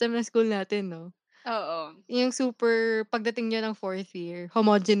system ng school natin 'no. Oo. Yung super pagdating niyo ng 4th year,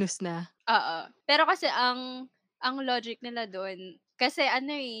 homogeneous na. Oo. Pero kasi ang logic nila dun, kasi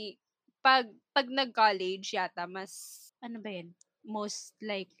ano, 'pag nag-college yata mas ano ba yun, most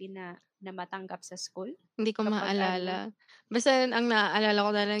likely na matanggap sa school Hindi ko kapag ano maalala. Basta ang naaalala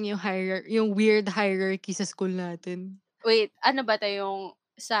ko na lang yung weird hierarchy sa school natin. wait, ano ba 'to yung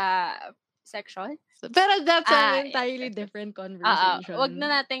sa section? So, pero that's an Yes, entirely yes, yes. different Oo, 'wag na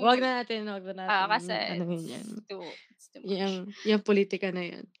conversation. nating Wag na kasi nating anuhin yan. it's too much. Yung politika na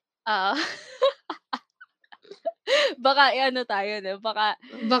yan. Oo. Baka i-ano tayo 'no, baka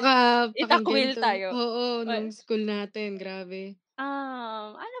Baka pakinggan itakwil 'to. tayo. Oo, Well, nung school natin, grabe.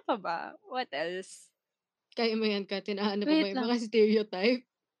 ano pa ba? What else? Kaya mo yan, Kat, hinahanap mo ba Wait yung lang, mga stereotype?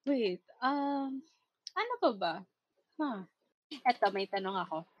 wait, ano pa ba? Eto may tanong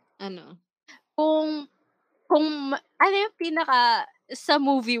ako. Ano? Kung ano yung pinaka sa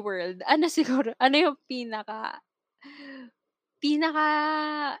movie world, ano siguro, ano yung pinaka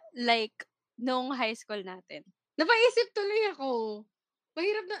like nung high school natin? Napaisip tuloy ako.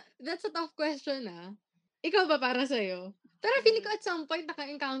 Mahirap na that's a tough question, Ikaw ba para sa'yo? Pero feeling ko Hmm, at some point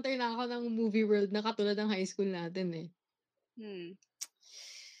naka-encounter na ako ng movie world na katulad ng high school natin, hmm.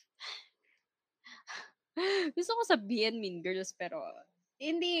 Gusto ko sabihin Mean Girls pero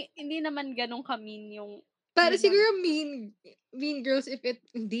hindi naman gano'n ka-mean Pero yung mga siguro Mean Girls if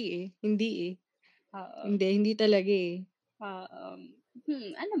hindi, oo, hindi talaga,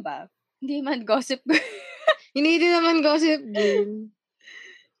 ano ba? Hindi man Gossip Girl. Hindi din naman Gossip Girl.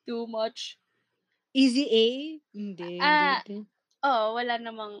 Too much. Easy A? Hindi Ah, din. oo, wala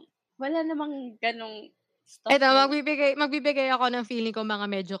namang gano'ng stuff Eto na magbibigay ako ng feeling ko mga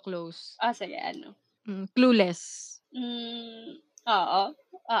medyo close. sige ano? Clueless, Oo,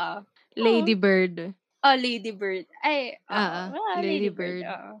 oo. Oo. Lady Bird, Oh, Lady Bird. Ay, oo, oo, Lady Lady Bird, Bird.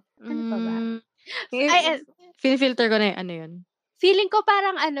 oo. Ano pa ba? Hmm, Ay, fini-filter ko na yung ano yun. feeling ko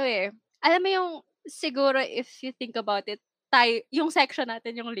parang ano, alam mo yung siguro if you think about it, yung section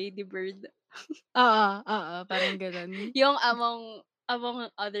natin yung Lady Bird, Oo, oo, parang gano'n. yung among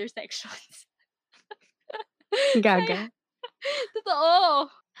other sections. Kaya Gaga. totoo.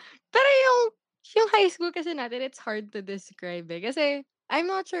 Pero yung high school kasi natin, it's hard to describe, kasi I'm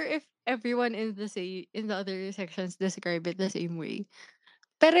not sure if everyone in the other sections describe it the same way.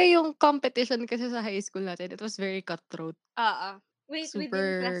 Pero yung competition kasi sa high school natin, it was very cutthroat. Oo. Wait,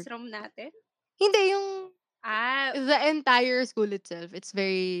 within Super classroom natin? hindi yung Ah, the entire school itself, it's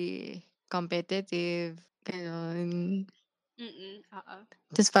very competitive, gano'n. oo.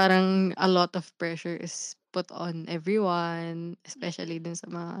 Tas parang a lot of pressure is put on everyone, especially Mm, dun sa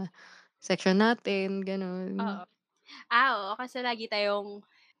mga section natin, gano'n. oo. Oo, kasi lagi tayong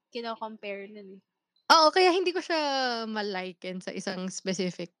kino-compare nun, eh. Oo, kaya hindi ko siya ma-liken sa isang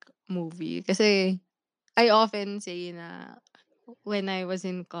specific movie kasi I often say na when I was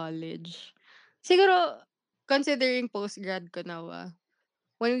in college, siguro considering post-grad ko now,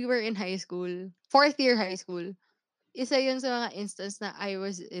 when we were in high school, 4th year high school, isa yun sa mga instance na I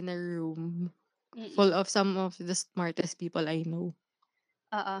was in a room full Mm, of some of the smartest people I know.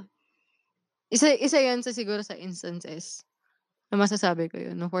 oo. Isa yun sa siguro sa instances na masasabi ko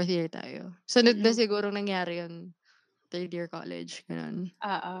yun nung 4th year tayo. Sunod na Mm, sigurong nangyari yun 3rd year college, gano'n.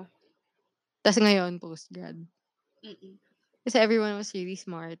 oo. Tas ngayon post-grad. Mm, Kasi everyone was really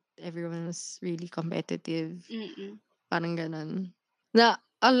smart, everyone was really competitive, mm. parang gano'n. Na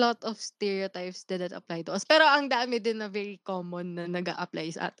a lot of stereotypes didn't apply to us, pero ang dami din na very common na nag-a-apply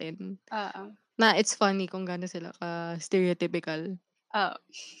sa atin, Oo, na it's funny kung gaano sila ka-stereotypical, oo.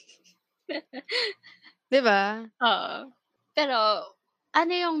 'di ba? Oo. Pero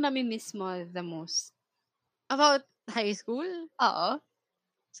ano yung nami-miss mo the most? About high school, Oo,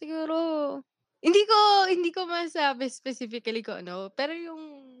 siguro hindi ko masabi specifically kung ano, pero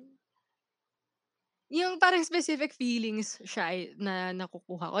yung parang specific feelings siya na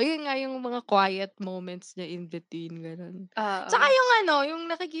nakukuha ko, yun nga yung mga quiet moments niya in between, gano'n. Tsaka oo, yung ano, yung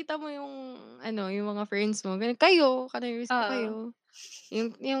nakikita mo yung ano, yung mga friends mo gano'n, kayo ka-nervous pa oo. kayo,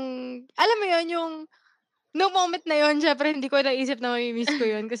 yung alam mo yun, yung nung moment na yun siyempre hindi ko naisip na mami-miss ko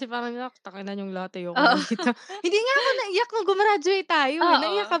yun kasi parang, tangina niyong lahat ayoko na Oo. dito. Hindi nga ako naiyak nung gumraduate tayo, Oo.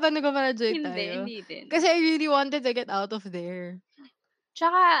 naiyak ka ba nung gumraduate Hindi, tayo? hindi din. Kasi I really wanted to get out of there.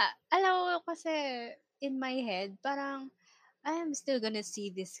 Tsaka alam mo kasi in my head parang, I'm still gonna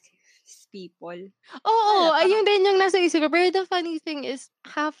see these people. Oo, Wala parang ayun din yung nasa isip ko, pero the funny thing is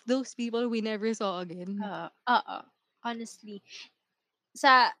half those people we never saw again. oo. Honestly,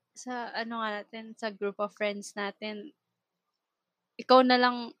 sa ano nga natin, sa group of friends natin, ikaw na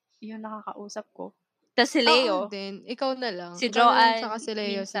lang yung nakakausap ko. Tas si Oo Leo, din, ikaw na lang. si Ikaw na lang tsaka Joanne si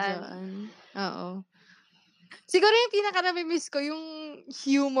Leo, si minsan. Joanne. Oo. Siguro yung pinaka-nami-miss ko yung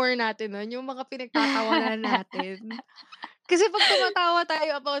humor natin nun, yung mga pinagtatawanan natin. Kasi 'pag tumatawa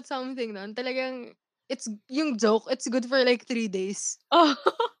tayo about something nun, talagang yung joke, it's good for like 3 days. Oh,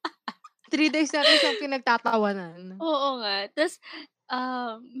 3 days natin siyang pinagtatawanan. oo nga. Tas,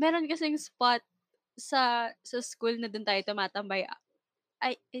 meron kasing spot sa school na dun tayo tumatambay.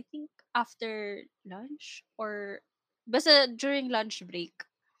 I think after lunch or basta during lunch break.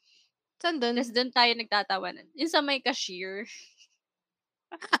 Saan dun? Tas dun tayo nagtatawanan, yung sa may cashier.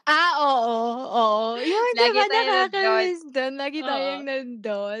 Oo, oo. Yun, 'di Lagi ba tayo nandun, nakaka-miss dun, lagi oo. tayong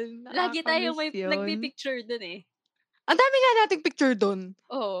nandun, Lagi tayong nakaka-miss may yun. nagpi-picture dun, eh. Ang dami nga nating picture dun,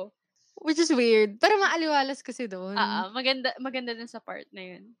 Oo, which is weird, pero maaliwalas kasi oo, dun. maganda maganda dun sa part na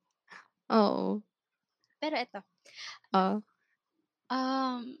yun. Oo, Pero eto, oh,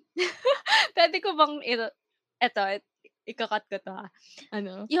 um, puwede ko bang eto ika-cut ko 'to,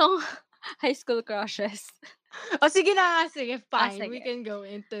 ano? yung high school crushes. Oh, sige na nga, sige fine, we Sige, can go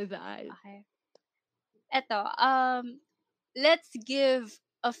into that. okey. Eto, let's give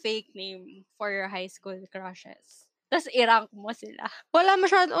a fake name for your high school crushes, tas i-rank mo sila. Wala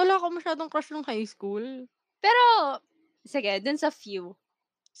akong masyadong crush nung high school. Pero sige, dun sa few.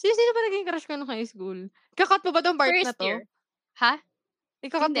 Sino ba naging crush ko nung high school? Ika-cut mo ba 'tong part na First 'to? year. Ha?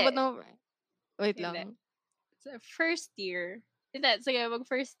 Ika-cut mo Hindi, ba 'to? Wait hindi. lang. Sa first year. Hindi, sige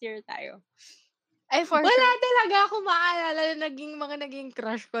mag-first year tayo. Ay, for Wala sure. talaga akong maalala na naging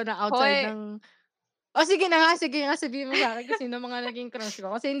crush ko na outside Hoy, ng oh, sige nga sabihin mo sa'kin kung sino mga naging crush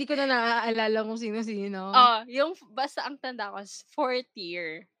ko kasi hindi ko na naaalala kung sino-sino. yung basta ang tanda ko is fourth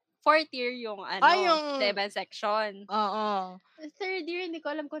year. Fourth year yung Ay ano, yung 7 section. oo. Third year, hindi ko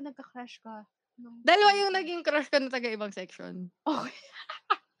alam kung nagka-crush ka nung Dalawa third yung year. naging crush ko na taga-ibang section. Okey.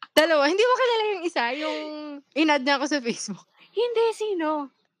 Dalawa, hindi mo kilala yung isa, yung in-add niya ako sa Facebook. Hindi,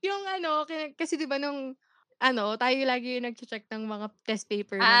 sino? Yung ano, kasi 'di ba nung ano, tayo lagi yung nagche-check ng mga test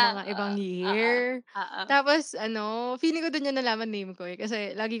paper ng Ah, mga ibang oo. year. Oo. Tapos ano, feeling ko dun niya nalaman name ko, eh,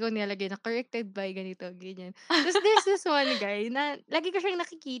 kasi lagi ko nilalagay na corrected by ganito, ganyan. Tapos there's this one guy na lagi ko siyang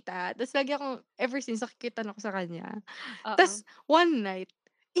nakikita, tapos lagi akong ever since nakikita na ako sa kanya. Oo. Tapos one night,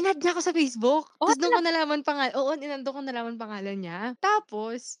 in-add niya ako sa Facebook, Oh, tapos dun ko nalaman oo, dun ko nalaman pangalan niya.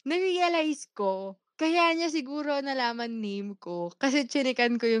 Tapos na-realize ko, kaya niya siguro nalaman name ko kasi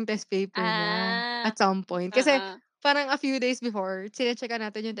chinikan ko yung test paper niya ah, at some point. Kasi oo. parang a few days before, chine-checkan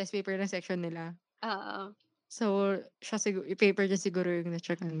natin yung test paper ng section nila. Oo. So, siya yung paper niya siguro yung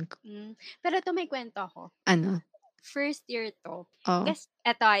na-checkan ko. Hmm, pero 'to may kuwento ako. Ano? First year 'to, Oh,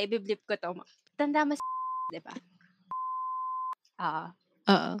 eto, ibi-bleep ko 'to. Tanda mo si 'di ba? Oo,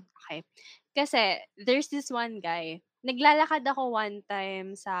 oo. okey. Kasi there's this one guy, naglalakad ako one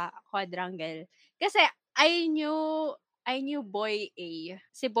time sa quadrangle. Kasi I knew Boy A.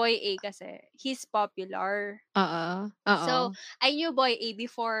 Si Boy A kasi, he's popular. Oo, So, oo. I knew Boy A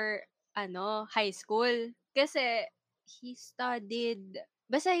before ano, high school. Kasi he studied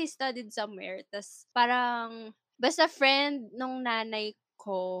somewhere ta's parang basta friend nung nanay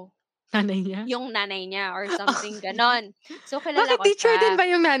ko, Nanay niya? yung nanay niya or something gano'n. So, kilala Bakit ko teacher din siya, ba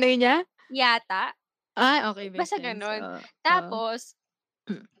yung nanay niya? yata, Ay, okey, makes basta sense. gano'n. Oo, oo. Tapos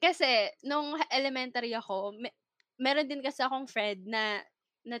kasi nung elementary ako, meron din kasi akong friend na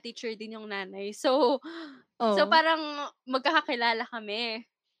teacher din yung nanay. So Oo, parang magkakakilala kami.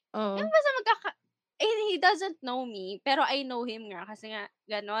 Yung oo, basta he doesn't know me, pero I know him nga kasi nga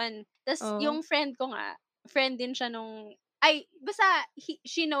gano'n. Tas oo, yung friend ko nga, friend din siya nung basta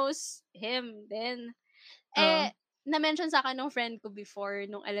she knows him din. oo. Na-mention sa'kin nung friend ko before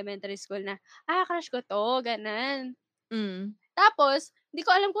nung elementary school na, crush ko 'to, gano'n. Hmm, Tapos, hindi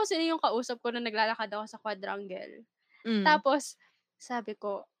ko alam kung sino yung kausap ko nung naglalakad ako sa quadrangle. hmm, Tapos, sabi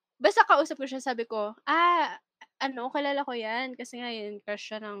ko basta kausap ko siya, sabi ko, ano, kilala ko 'yan kasi nga yun crush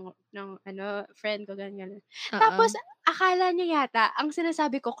siya ng ano, friend ko, ganyan, ganyan. Tapos, oo. akala niya yata ang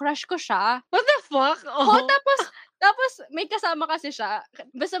sinasabi ko crush ko siya. What the fuck? Oo, Oh, tapos may kasama kasi siya,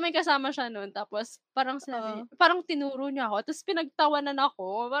 basta may kasama siya nun tapos parang oo. parang tinuro niya ako tapos pinagtawanan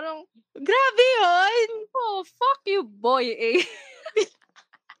ako, parang, Grabe yun! "Oh, fuck you, boy, eh."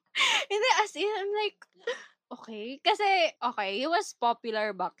 Hindi, as in, I'm like, okay. Kasi, okay, he was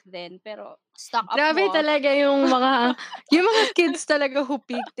popular back then, pero stock up Grabe mo, talaga yung mga kids talaga who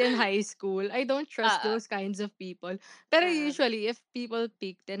peaked in high school. I don't trust oo, those kinds of people. Pero oo, usually, if people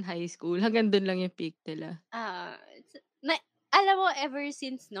peaked in high school, hanggang dun lang yung peak nila. oo, alam mo ever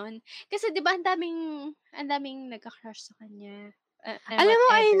since nun, kasi 'di ba ang daming nagka-crush sa kanya, and Alam mo,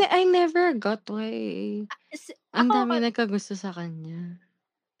 whatever. I never got why Ako ang ako daming nagkagusto sa kanya.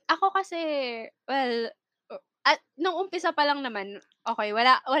 Ako kasi, well, at nung umpisa pa lang naman, okey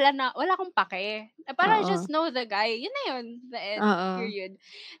wala akong pake. Parang I Oo, just know the guy, yun na yun, the end, oo. period.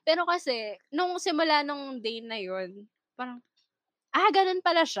 Pero kasi nung simula nung day na yun, parang, ganun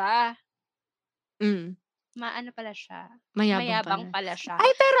pala siya, Hmm, maano pala siya, mayabang mayabang pala. pala siya.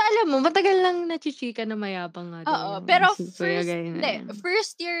 Ay, pero alam mo matagal nang nachi-chika na mayabang nga daw Oo, yung pero si Kuya Guy na yan.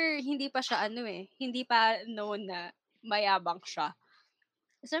 first year hindi pa siya ano, hindi pa known na mayabang siya.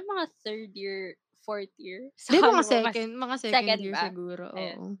 Sa mga third year, fourth year, 'Di saka lumabas mga second second year ba? siguro,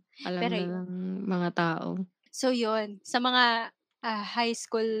 Ayan, oo. Alam pero na yun. ng mga tao. So yun, sa mga, high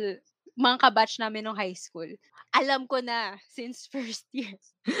school, mga ka-batch namin nung high school, alam ko na since first year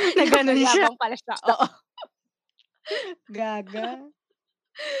Na na gano'n siya. mayabang pala siya, oo. Gaga.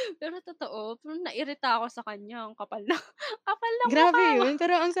 Pero totoo, parang nairita ako sa kanya, ang kapal na kapal ng Grabe mukha mo. yun,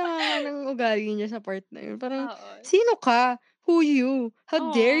 pero ang sama nga ng ugali niya sa part na yun. Parang, Oo, "Sino ka? Who you? How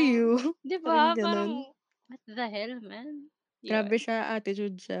dare oo. you?" 'Di Parang ba gano'n. parang, what the hell man? Grabe Yun, siya,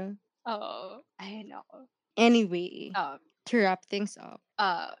 attitude siya. oo. Ay naku, Anyway, oo, to wrap things up,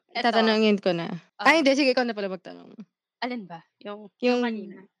 eto, tatanungin ko na. Ay ah, hindi, sige ikaw na pala magtanong. alin ba? Yung Yung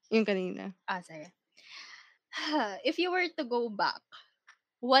kanina? yung kanina. Sige. If you were to go back,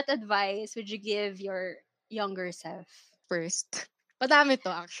 what advice would you give your younger self? First, madami 'to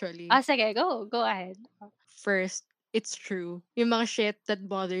actually. Sige, go ahead. First, it's true. Yung mga shit that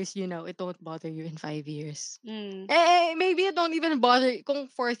bothers you now, it won't bother you in 5 years. Hmm, Maybe it don't even bother kung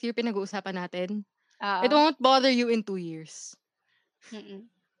fourth year pinag-uusapan natin, it oo, won't bother you in 2 years. mm,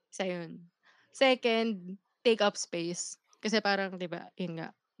 Isa yun. Second, take up space. Kasi parang 'di ba, yun nga,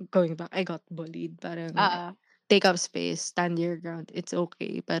 going back, I got bullied. Parang oo, take up space, stand your ground, it's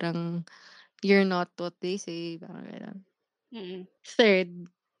okay. Parang you're not what they say, parang gano'n. mm, Third,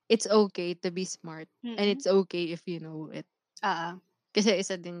 it's okay to be smart and mm, it's okay if you know it. oo, Kasi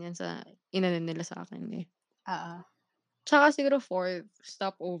isa din yan sa inano nila sa'kin, eh. oo, Tsaka siguro fourth,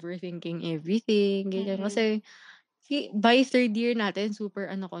 stop overthinking everything, ganyan. mm. Kasi by third year natin super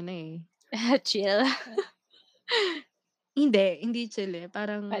ano ko na, eh. Chill. Hindi chill, eh,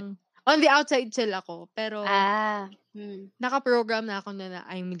 But parang on the outside chill ako, pero hmm, naka-program na ako na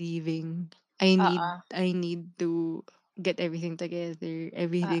I'm leaving. oo, I need to get everything together.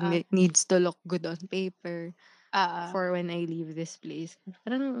 Everything oo, needs to look good on paper oo, for when I leave this place.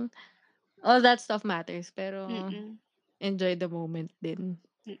 Parang all that stuff matters, pero mm, enjoy the moment din.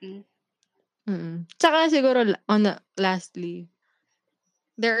 mm, Tsaka siguro lastly,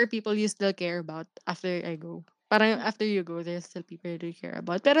 there are people you still care about after I go. Parang hmm, after you go, there's still people you care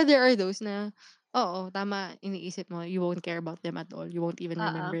about. Pero there are those na, oo, tama, iniisip mo, you won't care about them at all. You won't even oo,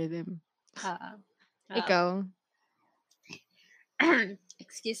 remember them. oo, oo. Ikaw?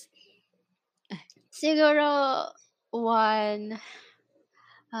 Excuse. Siguro one,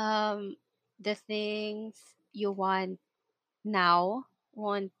 um, the things you want now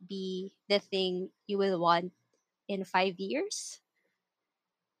won't be the thing you will want in 5 years.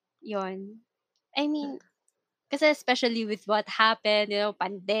 Yon. I mean, kasi especially with what happened,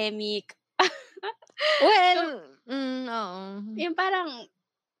 pandemic. So, Well, oo. yung parang,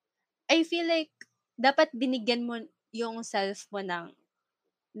 I feel like, dapat binigyan mo yung self mo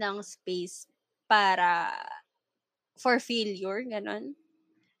ng space para for failure, gano'n.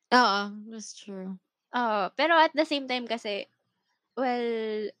 Oo, that's true. Oo, pero at the same time kasi, well,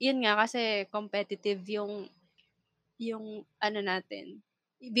 yun nga kasi competitive yung ano natin,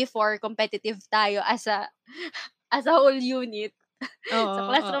 before competitive tayo as a whole unit sa Oo,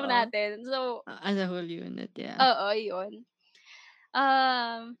 classroom oo. natin. So, As a whole unit, yeah. oo, yun.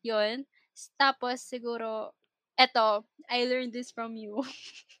 Yun. Tapos siguro eto, I learned this from you.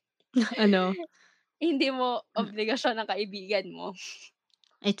 Ano? Hindi mo obligasyon ang kaibigan mo.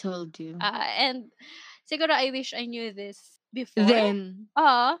 I told you. And siguro I wish I knew this before. Then,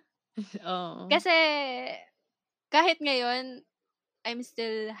 Oo, oo. kasi kahit ngayon I'm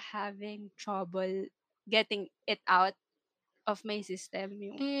still having trouble getting it out of my system,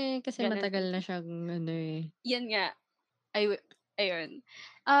 yung Kasi gano'n matagal na thinking. siyang ano, eh. Yan nga, ayun.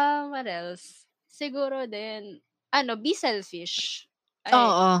 What else? Siguro din ano, be selfish. Ay,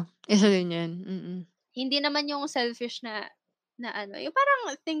 Oo, isa din yan, hindi naman yung selfish na na ano, yung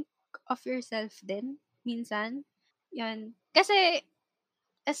parang think of yourself din minsan, 'yun. Kasi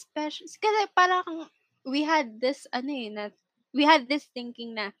parang we had this ano, we had this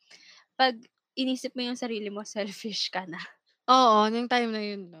thinking na 'pag inisip mo yung sarili mo, selfish ka na. Oo, nung time na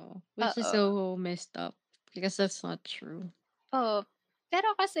yun 'no, which is Oo, so messed up because that's not true. oo.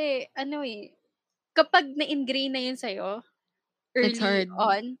 Pero kasi ano, kapag na-ingrain na yun sa'yo It's early hard.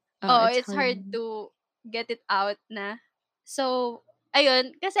 on, Oo, it's it's hard. hard to get it out na. So,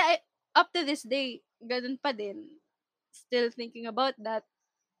 ayun, kasi up to this day, ganun pa din. Still thinking about that.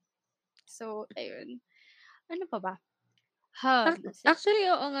 So, ayun. Ano pa ba? Actually,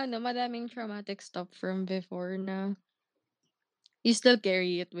 oo nga 'no, madaming traumatic stuff from before na you still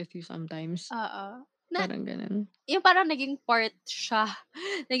carry it with you sometimes, Oo. Na parang gano'n. yung parang naging part siya,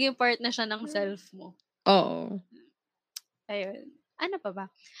 naging part na siya ng self mo. Oo. Ayun. Ano pa ba?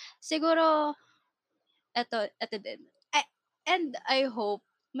 Siguro eto din. And I hope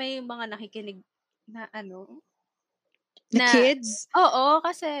may mga nakikinig na ano, The na kids? oo,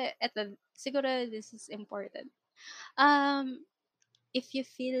 kasi eto siguro this is important. Um, if you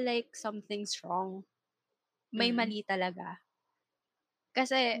feel like something's wrong, may Mm. mali talaga.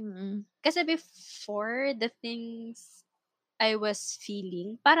 Kasi Mm. kasi before the things I was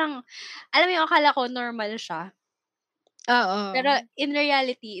feeling, parang alam mo yung akala ko normal siya, pero Oo. in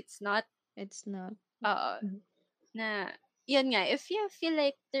reality it's not. It's not. Oo, Mm. na yun nga, if you feel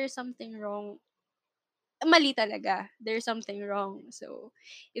like there's something wrong, mali talaga. There's something wrong. So,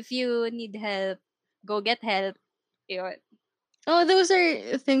 if you need help, go get help. Yun, Oh, those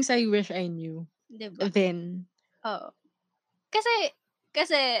are things I wish I knew 'di ba? then. Oo. Kasi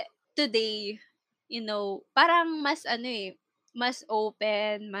kasi today, parang mas ano, mas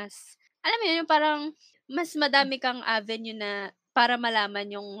open, mas alam mo yun, yung parang mas madami kang avenue na para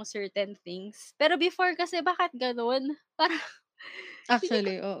malaman yung certain things. Pero before kasi bakit gano'n? Parang hindi ko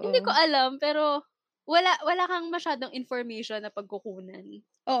Actually, hindi ko oo. alam, pero wala wala kang masyadong information na pagkukunan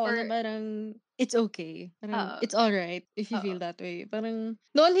Oo, na or parang it's okay. Parang oo, it's alright if you oo, feel that way. Parang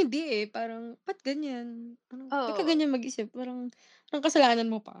noon hindi, eh. Parang, "Ba't ganyan? Parang ba't ka oo, ganyan mag-isip? Parang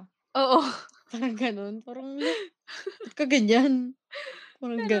kasalanan mo pa." oo. Parang gano'n. Parang, "Hala, ba't ka ganyan?"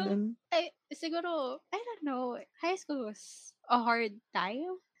 Parang Pero, gano'n. ay siguro, I don't know, high school was a hard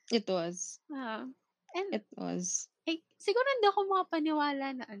time, It was. ah, and It was. siguro hindi ako makapaniwala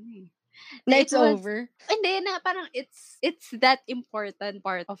na ano, na Na it it's was over. hindi, na parang it's that important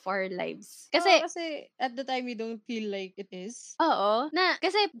part of our lives. Oo, Kasi kasi at the time we don't feel like it is. oo, na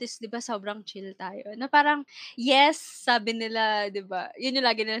kasi 'di ba sobrang chill tayo na parang yes, sabi nila 'di ba, yun yung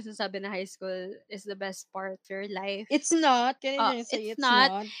lagi nila sinasabi na high school is the best part of your life. It's not. Can you just say It's it's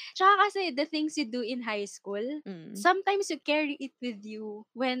not. not? Tsaka kasi the things you do in high school, Mm. sometimes you carry it with you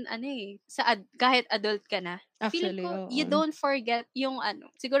when ano, kahit adult ka na. Feeling Actually, ko you oo. don't forget yung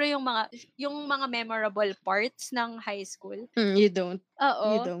ano, siguro yung mga memorable parts ng high school. You don't. You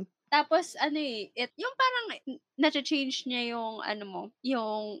Oo. don't. Tapos ano, yung parang nacha-change niya yung ano mo,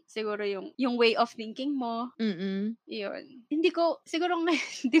 yung siguro yung way of thinking mo, Mm. yun. Hindi ko siguro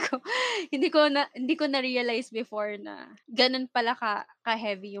ngayon hindi ko na-realize before na ganun pala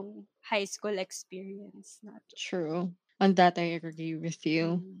ka-heavy yung high school experience natin. True. On that, I agree with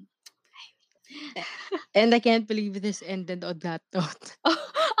you. Mm. A and I can't believe this ended on that note.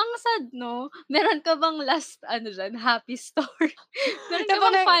 Ang sad 'no? Meron ka bang last ano diyan, happy story? Meron Na ka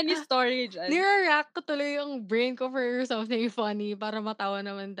bang parang, funny story diyan? nira-rack ko tuloy yung brain ko for something funny para matawa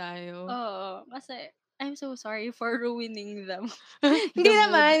naman tayo. Oo, kasi I'm so sorry for ruining Hindi the mood.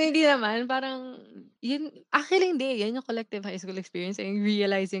 naman, hindi naman. Parang yun actually hindi, yan yung collective high school experience and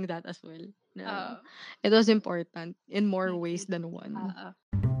realizing that as well, na Oo, it was important in more ways mm. than one. Oo.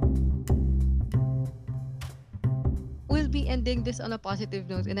 We'll be ending this on a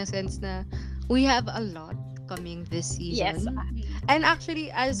positive note in a sense na we have a lot coming this Yes, season. And actually,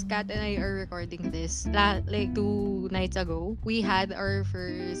 as Kat and I are recording this, like 2 nights ago, we had our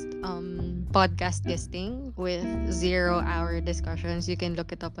first podcast guesting with 0 hour discussions. You can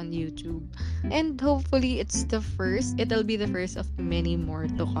look it up on YouTube. And hopefully, it'll be the first of many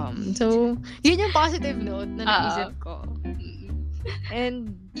more to come. So, yun yung positive note na naisip ko. Mm.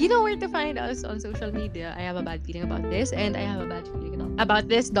 And you know where to find us on social media. I have a bad feeling about this, and I have a bad feeling about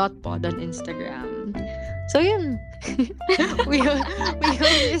this.pod on Instagram. So yun. we hope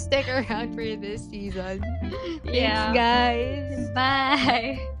you stick around for this season. Thanks, Yeah. guys.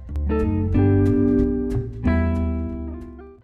 Bye.